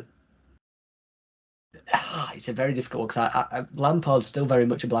fact that it's a very difficult one, because Lampard's still very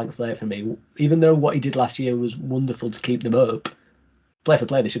much a blank slate for me. Even though what he did last year was wonderful to keep them up, play for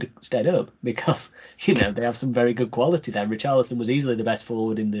play they should have stayed up, because they have some very good quality there. Richarlison was easily the best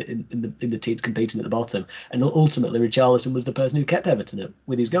forward in the teams competing at the bottom, and ultimately Richarlison was the person who kept Everton up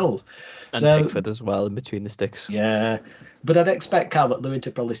with his goals. And Pickford as well in between the sticks. Yeah, but I'd expect Calvert-Lewin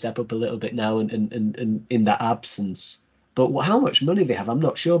to probably step up a little bit now, and in that absence. But how much money they have, I'm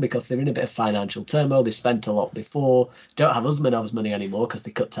not sure, because they're in a bit of financial turmoil. They spent a lot before. Don't have Usmanov's money anymore because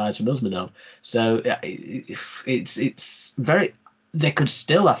they cut ties from Usmanov. So it's very. They could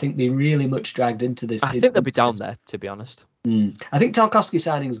still, I think, be really much dragged into this. I think they'll be down there, to be honest. I think Tarkowski's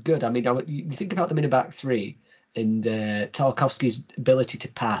signing is good. I mean, you think about them in a back 3, and Tarkowski's ability to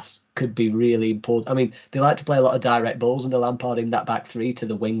pass could be really important. I mean, they like to play a lot of direct balls under Lampard in that back 3 to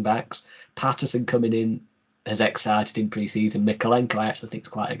the wing backs. Patterson coming in has excited in pre-season. Mikolenko, I actually think, is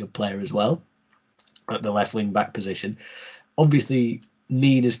quite a good player as well at the left wing back position. Obviously,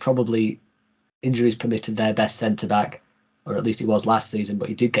 Mead is probably, injuries permitted, their best centre back, or at least he was last season, but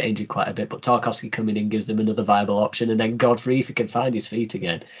he did get injured quite a bit. But Tarkowski coming in gives them another viable option. And then Godfrey, if he can find his feet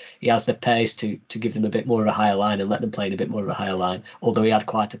again, he has the pace to give them a bit more of a higher line and let them play in a bit more of a higher line, although he had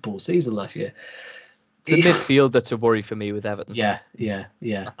quite a poor season last year. the midfield that's a worry for me with Everton. Yeah.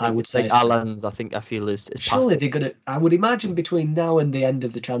 I would say Haaland's, I feel is surely they're gonna. I would imagine between now and the end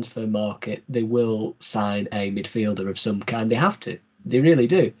of the transfer market, they will sign a midfielder of some kind. They have to. They really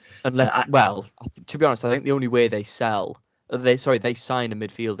do. Unless, to be honest, I think the only way they sign a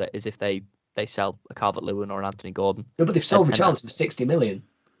midfielder is if they sell a Calvert-Lewin or an Anthony Gordon. No, but they've sold Richarlison for 60 million.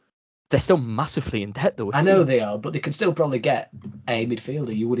 They're still massively in debt, though. I know they are, but they can still probably get a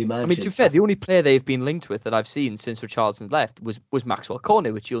midfielder, you would imagine. I mean, to be fair, the only player they've been linked with that I've seen since Richarlison's left was Maxwell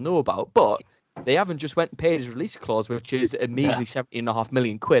Cornet, which you'll know about. But they haven't just went and paid his release clause, which is a measly £17.5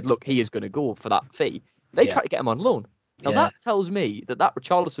 million. Look, he is going to go for that fee. They try to get him on loan. Now, that tells me that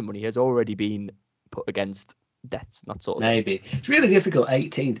Richarlison money has already been put against debts, that sort of Maybe. Thing. It's really difficult,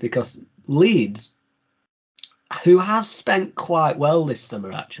 18th, because Leeds, who have spent quite well this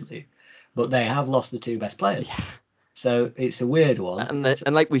summer, actually, but they have lost the two best players. Yeah. So it's a weird one.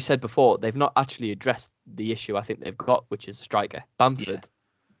 And like we said before, they've not actually addressed the issue I think they've got, which is a striker. Bamford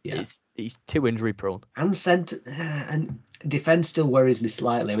he's too injury prone. And defence still worries me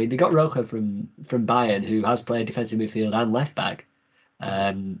slightly. I mean, they got Rojo from Bayern, who has played defensive midfield and left back.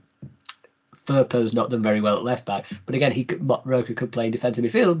 Firpo's not done very well at left back, but again, Rojo could play in defensive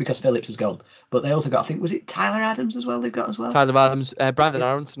midfield because Phillips has gone. But they also got, I think, was it Tyler Adams as well? They've got as well. Tyler Adams, Brandon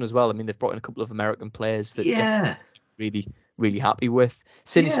Aronson as well. I mean, they've brought in a couple of American players that really, really happy with.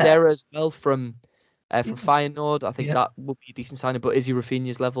 Sinistera as well from Feyenoord. I think that would be a decent signing. But is he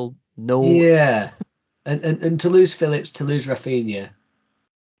Rafinha's level? No. Yeah, and to lose Phillips, to lose Rafinha.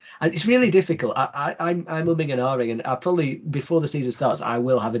 And it's really difficult. I'm umming and ahhing, and I probably, before the season starts, I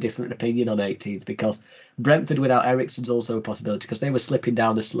will have a different opinion on 18th, because Brentford without Eriksen's also a possibility, because they were slipping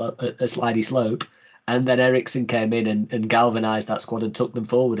down a slidey slope, and then Eriksen came in and galvanised that squad and took them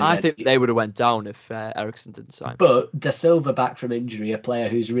forward again. I think they would have went down if Eriksen didn't sign. But Da Silva back from injury, a player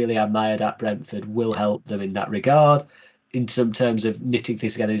who's really admired at Brentford, will help them in that regard, in some terms of knitting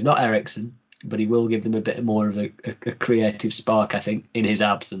things together. He's not Eriksen, but he will give them a bit more of a creative spark, I think, in his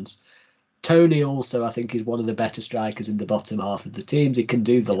absence. Tony also, I think, is one of the better strikers in the bottom half of the teams. He can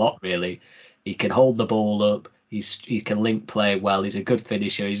do the lot, really. He can hold the ball up. He can link play well. He's a good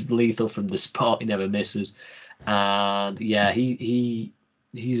finisher. He's lethal from the spot. He never misses. And, he's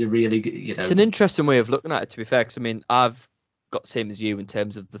a really good, It's an interesting way of looking at it, to be fair, because, I mean, I've got the same as you in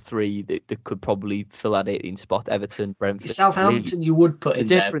terms of the three that could probably fill that 18 spot: Everton, Brentford, Southampton. Leeds. You would put in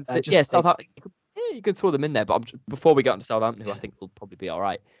there. Southampton. You can throw them in there, but before we get on to Southampton, who I think will probably be all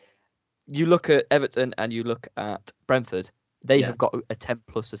right, you look at Everton and you look at Brentford. They have got a 10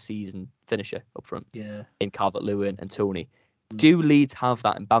 plus a season finisher up front in Calvert-Lewin and Tony. Do Leeds have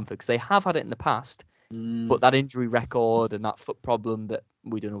that in Bamford? Because they have had it in the past, but that injury record and that foot problem that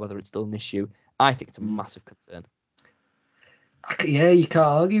we don't know whether it's still an issue, I think it's a massive concern. Yeah, you can't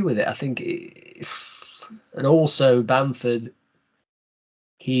argue with it. I think, and also Bamford,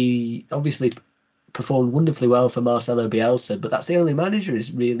 he obviously performed wonderfully well for Marcelo Bielsa, but that's the only manager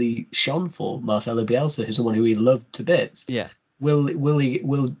he's really shone for. Marcelo Bielsa, who's someone who he loved to bits. Yeah. Will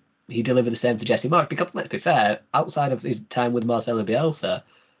he deliver the same for Jesse Marsch? Because let's be fair, outside of his time with Marcelo Bielsa,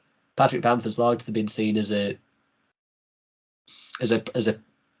 Patrick Bamford's largely been seen as a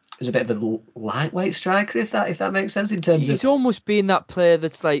bit of a lightweight striker, if that makes sense, in terms of... He's almost being that player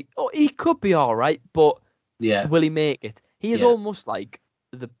that's like, he could be all right, but will he make it? He is almost like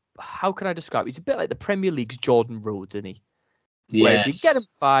how can I describe it? He's a bit like the Premier League's Jordan Rhodes, isn't he? Yeah. Where if you get him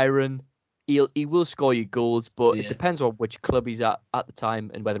firing, he will score you goals, but it depends on which club he's at the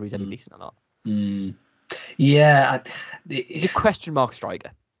time and whether he's any decent or not. Yeah. He's a question mark striker.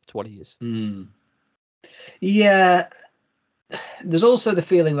 That's what he is. Yeah. There's also the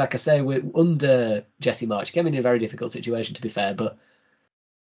feeling, like I say, we're under Jesse Marsch. He came in a very difficult situation, to be fair, but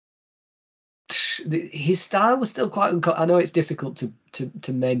his style was still quite I know it's difficult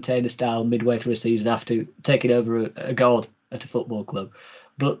to maintain a style midway through a season after taking over a god at a football club,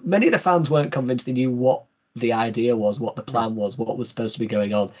 but many of the fans weren't convinced they knew what the idea was, what the plan was, what was supposed to be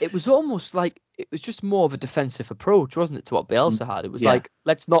going on. It was almost like it was just more of a defensive approach, wasn't it, to what Bielsa had? It was like,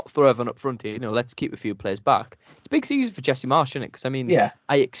 let's not throw everyone up front here, let's keep a few players back. It's a big season for Jesse Marsch, isn't it? Because I mean,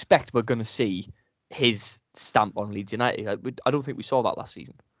 I expect we're going to see his stamp on Leeds United. I don't think we saw that last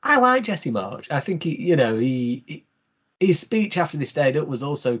season. I like Jesse Marsch. I think his speech after they stayed up was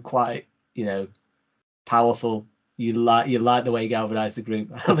also quite, powerful. You like the way he galvanised the group.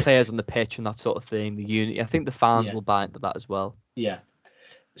 The players on the pitch and that sort of thing, the unity. I think the fans will buy into that as well. Yeah.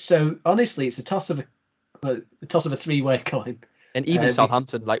 So honestly, it's a toss of a three-way coin. And even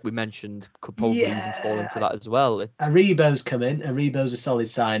Southampton, like we mentioned, could probably even fall into that as well. Aribo's come in. Aribo's a solid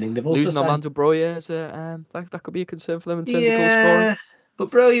signing. They've also losing Armando Broja that could be a concern for them in terms of goal scoring. But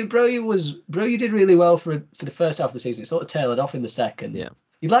Broja did really well for the first half of the season. It sort of tailed off in the second. Yeah.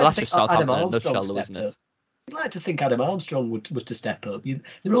 You'd like Well, to that's think just Adam Southampton in a Armstrong nutshell, though, stepped isn't it? up. You'd like to think Adam Armstrong was to step up.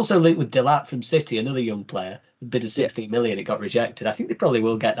 They're also linked with Delat from City, another young player. A bid of 16 million, it got rejected. I think they probably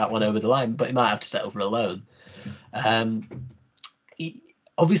will get that one over the line, but he might have to settle for a loan.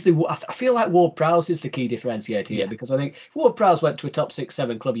 Obviously, I feel like Ward-Prowse is the key differentiator here, because I think if Ward-Prowse went to a top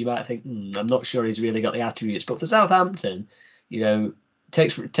 6-7 club, you might think, I'm not sure he's really got the attributes. But for Southampton,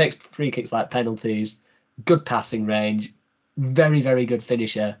 takes free kicks like penalties, good passing range, very, very good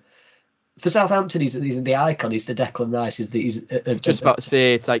finisher. For Southampton, he's the icon. He's the Declan Rice. Just about to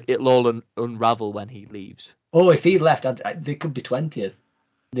say, it's like it'll all unravel when he leaves. Oh, if he left, they could be 20th.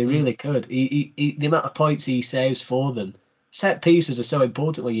 They really could. The amount of points he saves for them. Set pieces are so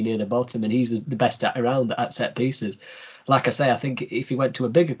important when you're near the bottom, and he's the best around at set pieces. Like I say, I think if he went to a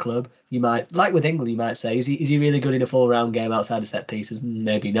bigger club, you might, like with England, you might say, is he really good in a full-round game outside of set pieces?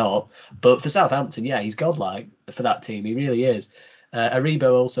 Maybe not. But for Southampton, yeah, he's godlike for that team. He really is.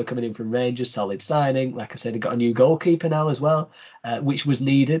 Aribo also coming in from Rangers, solid signing. Like I said, they got a new goalkeeper now as well, which was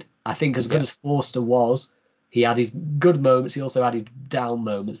needed. I think as good as Forster was, he had his good moments. He also had his down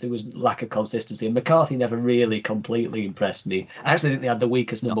moments. There was lack of consistency. And McCarthy never really completely impressed me. I actually think they had the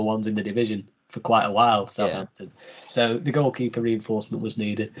weakest number ones in the division for quite a while, Southampton. So the goalkeeper reinforcement was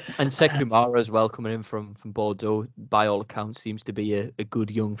needed. And Sekumara as well, coming in from Bordeaux, by all accounts, seems to be a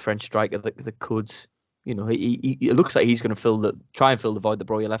good young French striker that could... it looks like he's going to try and fill the void that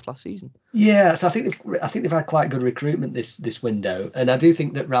Broja left last season. Yeah, so I think they've had quite good recruitment this window, and I do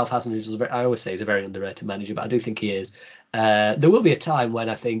think that Ralph Hasenhüttl, I always say he's a very underrated manager, but I do think he is. There will be a time when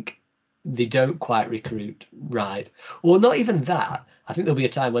I think they don't quite recruit right, or not even that. I think there'll be a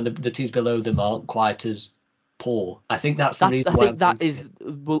time when the teams below them aren't quite as poor. I think that's the reason. I think that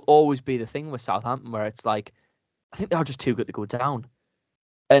will always be the thing with Southampton, where it's like I think they are just too good to go down.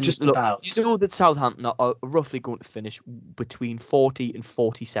 And just look, about. You know that Southampton are roughly going to finish between 40 and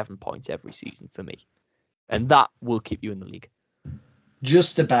 47 points every season for me. And that will keep you in the league.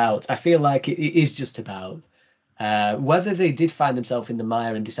 Just about. I feel like it is just about. Whether they did find themselves in the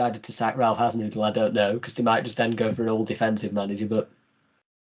mire and decided to sack Ralph Hasenhüttl, I don't know, because they might just then go for an old defensive manager. But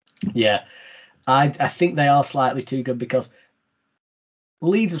yeah, I think they are slightly too good, because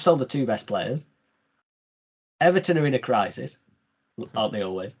Leeds have sold the two best players. Everton are in a crisis. Aren't they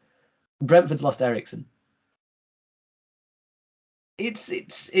always? Brentford's lost Eriksen. It's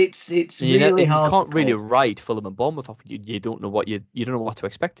really hard. You can't really write Fulham and Bournemouth off. You don't know what you don't know what to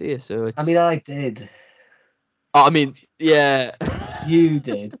expect here. So it's... I mean, I did. Oh, I mean, yeah. You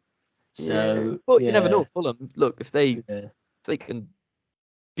did. So, but you never know. Fulham, look, if they can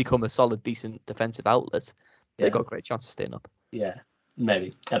become a solid, decent defensive outlet, they've got a great chance of staying up. Yeah,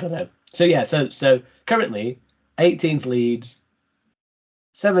 maybe. I don't know. So yeah, so currently 18th Leeds,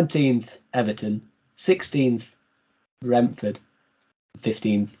 17th Everton, 16th Brentford,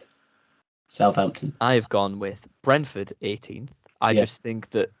 15th Southampton. I've gone with Brentford 18th. I just think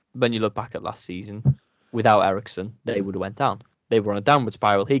that when you look back at last season, without Eriksen, they would have went down. They were on a downward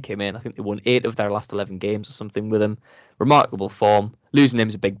spiral. He came in. I think they won 8 of their last 11 games or something with him. Remarkable form. Losing him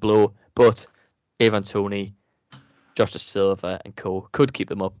is a big blow, but Ivan Toney, Josh Da Silva and co could keep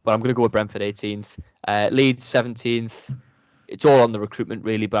them up. But I'm going to go with Brentford 18th. Leeds 17th. It's all on the recruitment,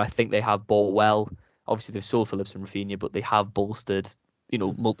 really, but I think they have bought well. Obviously, they've sold Phillips and Rafinha, but they have bolstered,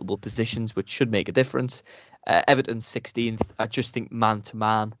 multiple positions, which should make a difference. Everton 16th. I just think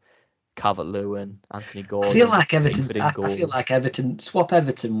man-to-man, Calvert-Lewin, Anthony Gordon. I feel like Everton. Swap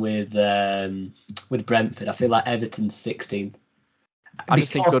Everton with Brentford. I feel like Everton's 16th. I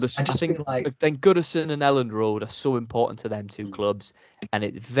think Goodison and Elland Road are so important to them two clubs, and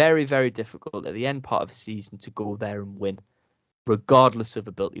it's very, very difficult at the end part of a season to go there and win, regardless of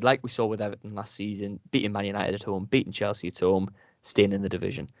ability. Like we saw with Everton last season, beating Man United at home, beating Chelsea at home, staying in the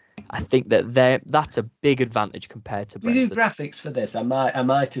division. I think that's a big advantage compared to Brentford. We do graphics for this. I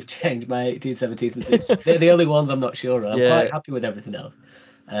might have changed my 18th, 17th, and 16th. They're the only ones I'm not sure of. I'm quite happy with everything else.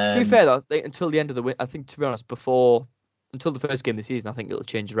 To be fair, though, until the end of the I think, to be honest, until the first game of the season, I think it'll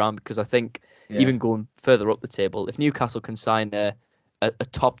change around, because I think even going further up the table, if Newcastle can sign a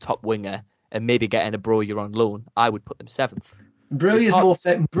top winger and maybe get in a Broja on loan, I would put them 7th.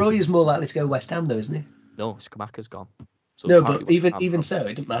 Broja's more likely to go West Ham, though, isn't he? No, Skamaka's gone. So no, but even so,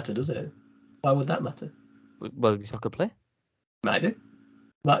 it doesn't matter, does it? Why would that matter? Well, he's not going to play. Might do.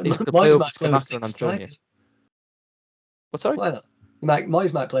 Moyes might play with 6 strikers. What, sorry? Why not?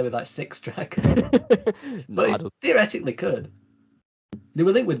 Moyes might play with like 6 strikers. But theoretically could. They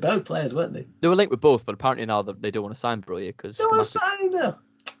were linked with both players, weren't they? They were linked with both, but apparently now they don't want to sign Broja because... They don't want to sign him now.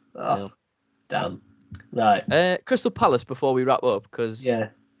 Oh, no. Damn. Right. Crystal Palace before we wrap up, because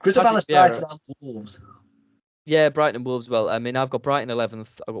Crystal Palace, Brighton, and Wolves. Yeah, Brighton and Wolves. Well, I mean, I've got Brighton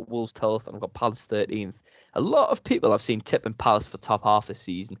 11th, I've got Wolves 12th, and I've got Palace 13th. A lot of people I've seen tipping Palace for top half this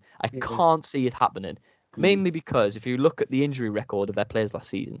season. I can't see it happening, mainly because if you look at the injury record of their players last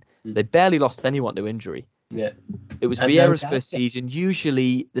season, they barely lost anyone to injury. Yeah, it was Vieira's first season.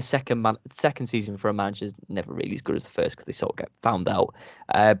 Usually, the second season for a manager is never really as good as the first because they sort of get found out.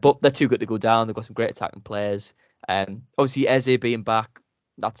 But they're too good to go down. They've got some great attacking players. Obviously, Eze being back,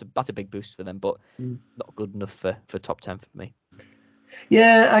 that's a big boost for them, but not good enough for top 10 for me.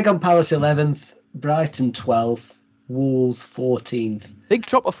 Yeah, I got Palace 11th, Brighton 12th, Wolves 14th. Big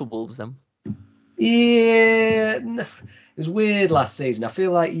drop off for Wolves then. Yeah, it was weird last season. I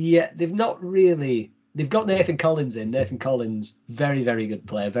feel like they've not really. They've got Nathan Collins in. Nathan Collins, very, very good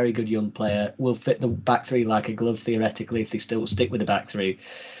player, very good young player. Will fit the back three like a glove theoretically if they still stick with the back three.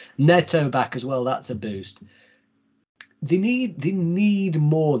 Neto back as well. That's a boost. They need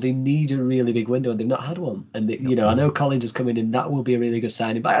more. They need a really big window, and they've not had one. And I know Collins is coming in. That will be a really good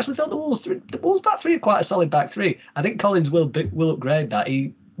signing. But I actually thought the Wolves back three are quite a solid back three. I think Collins will upgrade that.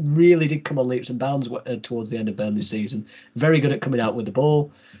 He really did come on leaps and bounds towards the end of Burnley's season. Very good at coming out with the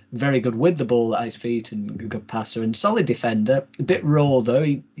ball. Very good with the ball at his feet and a good passer and solid defender. A bit raw though.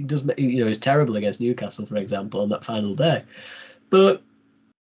 He does, he's terrible against Newcastle, for example, on that final day. But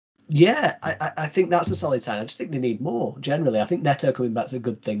yeah, I think that's a solid sign. I just think they need more generally. I think Neto coming back's a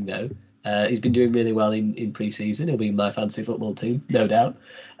good thing though. He's been doing really well in pre-season. He'll be in my fantasy football team, no doubt,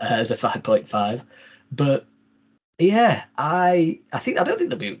 as a 5.5. But yeah, I don't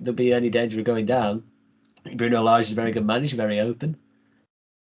think there'll be any danger of going down. Bruno Lage is a very good manager, very open.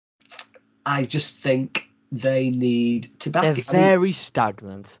 I just think they need to back They're it. very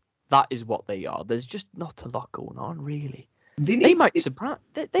stagnant. That is what they are. There's just not a lot going on, really. They might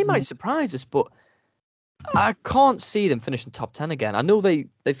surprise us, but I can't see them finishing top 10 again. I know they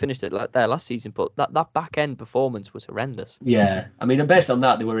finished it like there last season, but that back end performance was horrendous. Yeah, I mean, based on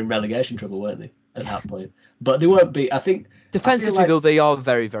that, they were in relegation trouble, weren't they, at that point? But they won't be. I think defensively though, they are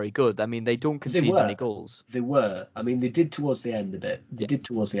very, very good. I mean, they don't concede many goals. They were. I mean, they did towards the end a bit.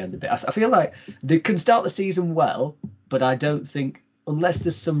 I feel like they can start the season well, but I don't think, unless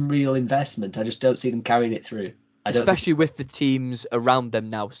there's some real investment, I just don't see them carrying it through. Especially with the teams around them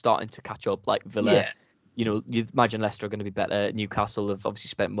now starting to catch up, like Villa. Yeah. You imagine Leicester are going to be better. Newcastle have obviously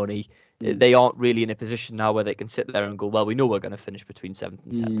spent money. They aren't really in a position now where they can sit there and go, well, we know we're going to finish between 7th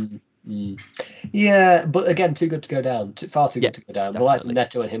and 10th. Yeah, but again, too good to go down. Far too good to go down. The likes of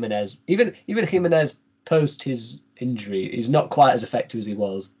Neto and Jimenez. Even Jimenez post his injury is not quite as effective as he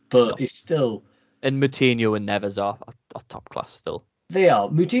was, but he's still. And Moutinho and Neves are top class still. They are.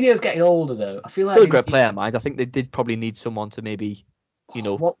 Moutinho's getting older though. I feel still a great player, mind. I think they did probably need someone to maybe,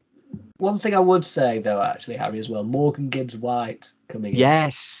 One thing I would say though, actually, Harry, as well, Morgan Gibbs-White coming in.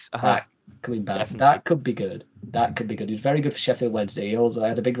 Yes. Coming back. Definitely. That could be good. He's very good for Sheffield Wednesday. He also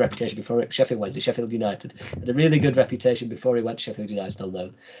had a big reputation before Sheffield United. Had a really good reputation before he went to Sheffield United on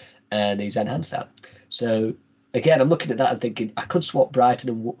loan. And he's enhanced that. So, again, I'm looking at that and thinking, I could swap Brighton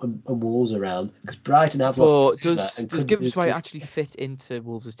and Wolves around, because Brighton have lost. Does Gibbs-White actually fit into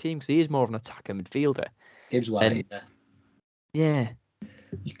Wolves' team? Because he is more of an attacker midfielder. Gibbs-White, yeah.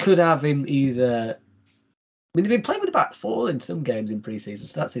 You could have him either. I mean, they've been playing with the back four in some games in pre-season,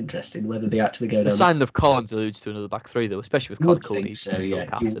 so that's interesting. Whether they actually go down. The signing of Collins alludes to another back three, though, especially with Colin Cody. So yeah,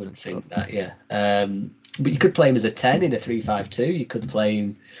 you would think that, yeah. But you could play him as a 10 in a 3-5-2. You could play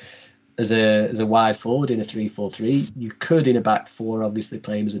him as a wide forward in a 3-4-3. You could in a back four, obviously,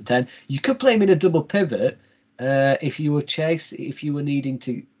 play him as a 10. You could play him in a double pivot if you were needing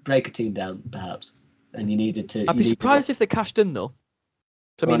to break a team down, perhaps, and you needed to. I'd be surprised if they cashed in though.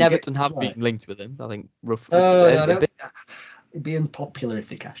 I mean, Everton have been linked with him. I think roughly. It'd be unpopular if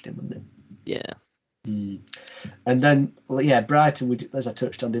they cashed him, wouldn't it? Yeah. And then, Brighton, as I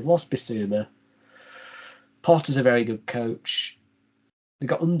touched on, they've lost Bissouma. Potter's a very good coach. They've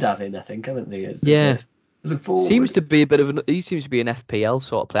got Undav in, I think, haven't they? As a forward. Seems to be he seems to be an FPL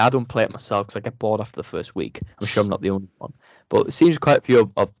sort of player. I don't play it myself because I get bored after the first week. I'm sure I'm not the only one, but it seems quite a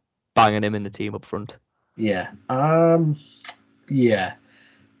few are banging him in the team up front. Yeah.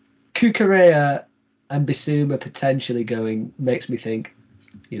 Kukurea and Bissouma potentially going makes me think,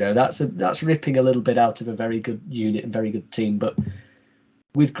 that's ripping a little bit out of a very good unit and very good team. But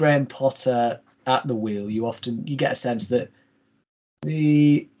with Graham Potter at the wheel, you get a sense that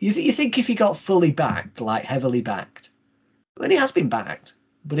you think if he got fully backed, like heavily backed, he has been backed.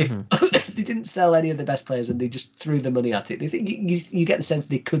 But if they didn't sell any of the best players and they just threw the money at it, they think you get the sense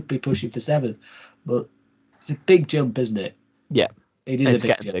they could be pushing for 7th. But it's a big jump, isn't it? Yeah. It is a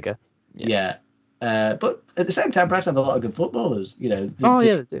big jump. Bigger. Yeah. But at the same time, Brighton have a lot of good footballers. You know,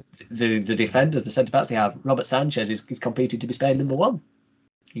 the defenders, the centre backs they have. Robert Sanchez is competing to be Spain number 1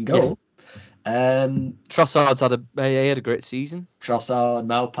 in goal. Yeah. Trossard's had a great season. Trossard,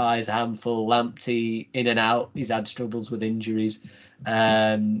 Maupai's a handful. Lamptey in and out. He's had struggles with injuries.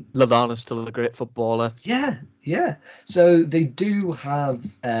 Lallana's still a great footballer. Yeah. So they do have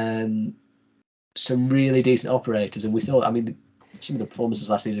some really decent operators, and we saw. I mean, some of the performances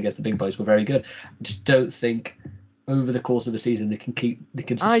last season against the big boys were very good. I just don't think over the course of the season they can.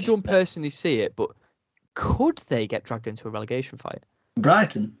 I don't personally see it, but could they get dragged into a relegation fight?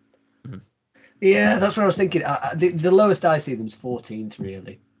 Brighton. Mm-hmm. Yeah, that's what I was thinking. The lowest I see them is 14th,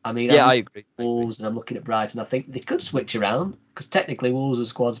 really. I mean, I agree. Wolves, and I'm looking at Brighton. I think they could switch around because technically Wolves'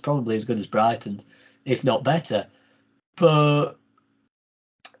 squad's probably as good as Brighton's, if not better. But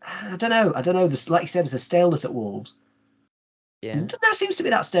I don't know. Like you said, there's a staleness at Wolves. Yeah. There seems to be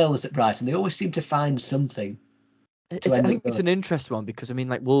that staleness at Brighton. They always seem to find something. I think it's an interesting one because I mean,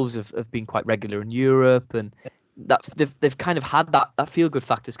 like Wolves have been quite regular in Europe, and that they've kind of had that feel good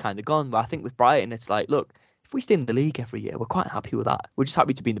factor's kind of gone. But I think with Brighton, it's like, look, if we stay in the league every year, we're quite happy with that. We're just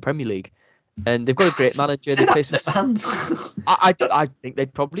happy to be in the Premier League, and they've got a great manager. They play some fans. I think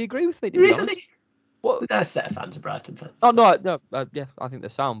they'd probably agree with me. To be honest. What? There's a set of fans of Brighton fans. Oh no, yeah, I think they're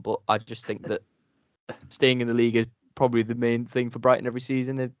sound, but I just think that staying in the league is probably the main thing for Brighton every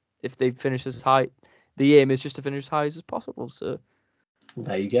season. If they finish as high, the aim is just to finish as high as possible. So well,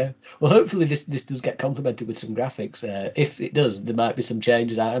 there you go. Well, hopefully this does get complemented with some graphics. If it does, there might be some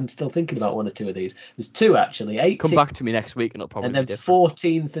changes. I'm still thinking about one or two of these. There's 2 actually. 18th, come back to me next week and it'll probably be different.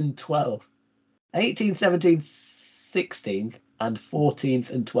 14th and 12th. 18th, 17th, 16th, and 14th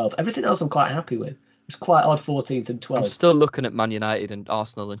and 12th. Everything else I'm quite happy with. It's quite odd 14th and 12th. I'm still looking at Man United and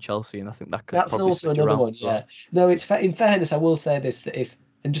Arsenal and Chelsea, and I think that could. That's probably also another one. Yeah. No, it's in fairness, I will say this: that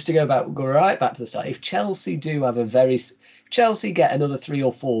and just to go right back to the start, if Chelsea do have Chelsea get another 3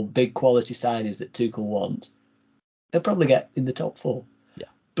 or 4 big quality signings that Tuchel wants, they'll probably get in the top 4. Yeah.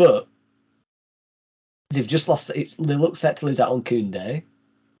 But they've just lost. They look set to lose out on Koundé.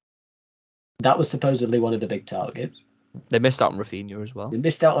 That was supposedly one of the big targets. They missed out on Rafinha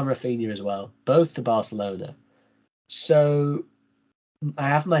as well. Both to Barcelona. So I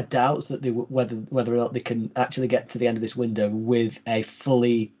have my doubts that whether or not they can actually get to the end of this window with a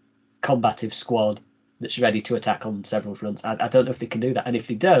fully combative squad that's ready to attack on several fronts. I don't know if they can do that. And if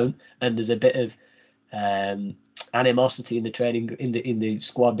they don't, and there's a bit of animosity in the training in the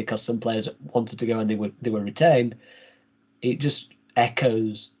squad because some players wanted to go and they were retained, it just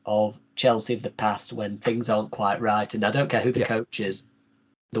echoes of Chelsea of the past when things aren't quite right, and I don't care who the coach is,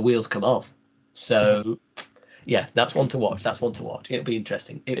 the wheels come off. So yeah, that's one to watch. It'll be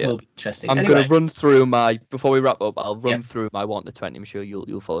interesting. It will be interesting. I'm going to run through before we wrap up, I'll run through my 1 to 20. I'm sure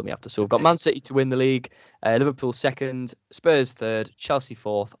you'll follow me after. So we've got Man City to win the league, Liverpool 2nd, Spurs 3rd, Chelsea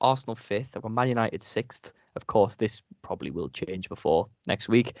 4th, Arsenal 5th. I've got Man United 6th. Of course, this probably will change before next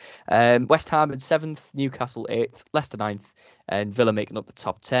week. West Ham in 7th, Newcastle 8th, Leicester 9th, and Villa making up the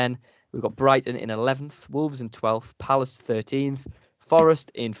top 10. We've got Brighton in 11th, Wolves in 12th, Palace 13th,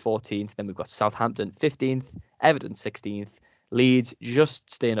 Forest in 14th. Then we've got Southampton 15th, Everton 16th, Leeds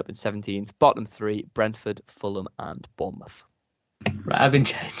just staying up in 17th, bottom 3, Brentford, Fulham and Bournemouth. Right, I've been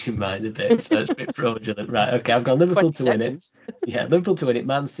changing mine a bit, so it's a bit fraudulent. Right, okay, I've got Liverpool to win it. Yeah, Liverpool to win it,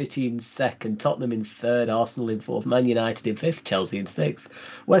 Man City in 2nd, Tottenham in 3rd, Arsenal in 4th, Man United in 5th, Chelsea in 6th,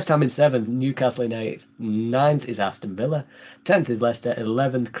 West Ham in 7th, Newcastle in 8th, 9th is Aston Villa, 10th is Leicester,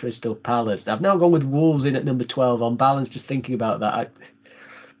 11th Crystal Palace. I've now gone with Wolves in at number 12 on balance, just thinking about that.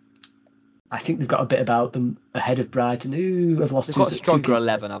 I think they've got a bit about them ahead of Brighton, who have lost. They've got a stronger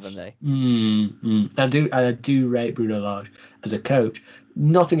 11, haven't they? I do rate Bruno Lage as a coach.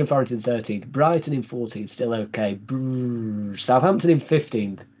 Nottingham Forest in 13th, Brighton in 14th, still okay. Southampton in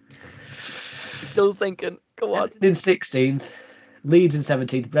 15th. Still thinking, go on. Everton in 16th, Leeds in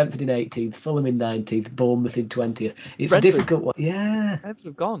 17th, Brentford in 18th, Fulham in 19th, Bournemouth in 20th. It's a difficult one. Yeah. Brentford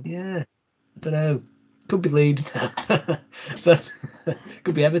have gone. Yeah. I don't know. Could be Leeds. So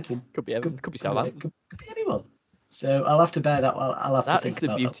could be Everton. Could be Southampton. Could be anyone. So I'll have to bear that. I'll have to think about that. That is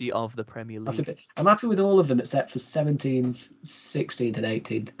the beauty of the Premier League. I'm happy with all of them except for 17th, 16th and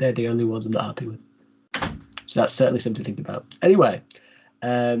 18th. They're the only ones I'm not happy with. So that's certainly something to think about. Anyway,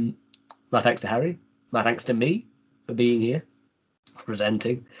 my thanks to Harry. My thanks to me for being here,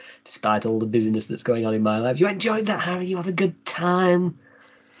 presenting, despite all the busyness that's going on in my life. You enjoyed that, Harry? You have a good time?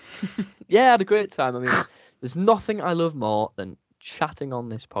 Yeah, I had a great time. I mean, there's nothing I love more than chatting on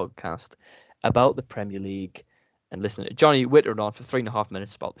this podcast about the Premier League and listening to Johnny whittering on for 3.5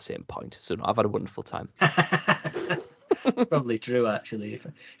 minutes about the same point. So no, I've had a wonderful time. Probably true, actually. If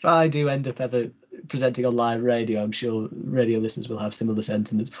I do end up ever presenting on live radio, I'm sure radio listeners will have similar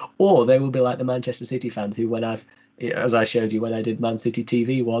sentiments. Or they will be like the Manchester City fans who, as I showed you when I did Man City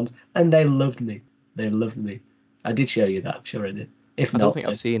TV once, and they loved me. They loved me. I did show you that. I'm sure I did. If not, I don't think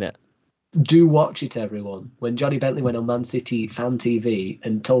I've seen it. Do watch it, everyone. When Johnny Bentley went on Man City Fan TV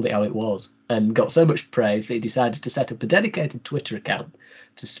and told it how it was and got so much praise that he decided to set up a dedicated Twitter account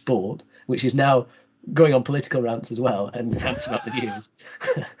to sport, which is now going on political rants as well and rants about the news.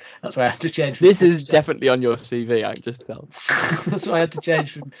 That's why I had to change. This is definitely on your CV, I can just tell. That's why I had to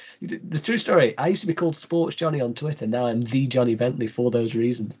change from the true story. I used to be called Sports Johnny on Twitter. Now I'm the Johnny Bentley for those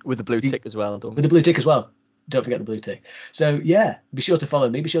reasons. With the blue tick as well, don't With the blue tick as well. Don't forget the blue tick. So yeah, be sure to follow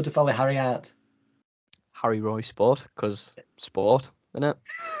me. Be sure to follow Harry at Harry Roy Sport, because sport, isn't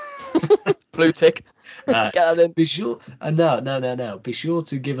it? Blue tick. Get that in. Be sure. No. Be sure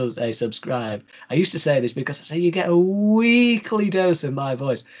to give us a subscribe. I used to say this because I say you get a weekly dose of my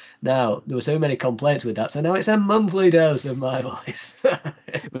voice. Now there were so many complaints with that, so now it's a monthly dose of my voice.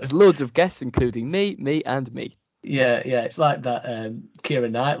 With loads of guests, including me, and me. Yeah. It's like that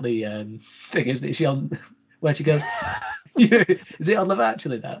Keira Knightley thing, isn't it? She on where she goes. Is it on Love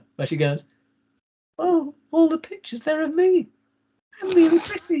Actually that where she goes? Oh, all the pictures there of me. I'm really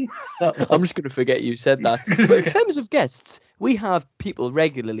pretty. I'm just going to forget you said that. But in terms of guests, we have people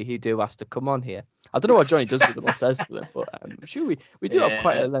regularly who do ask to come on here. I don't know what Johnny does with them or says to them, but I'm sure we do have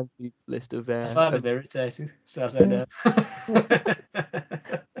quite a lengthy list of. I find them irritating, so I say no.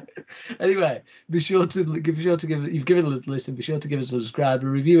 Anyway, be sure to give. You've given us a listen. Be sure to give us a subscribe. A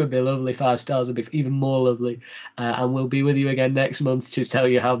review would be lovely. 5 stars would be even more lovely. And we'll be with you again next month to tell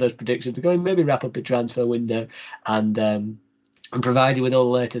you how those predictions are going. Maybe wrap up the transfer window and provide you with all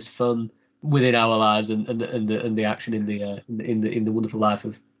the latest fun within our lives and the action in the wonderful life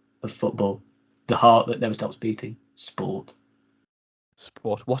of football, the heart that never stops beating. Sport.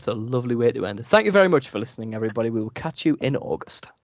 What a lovely way to end. Thank you very much for listening, everybody. We will catch you in August.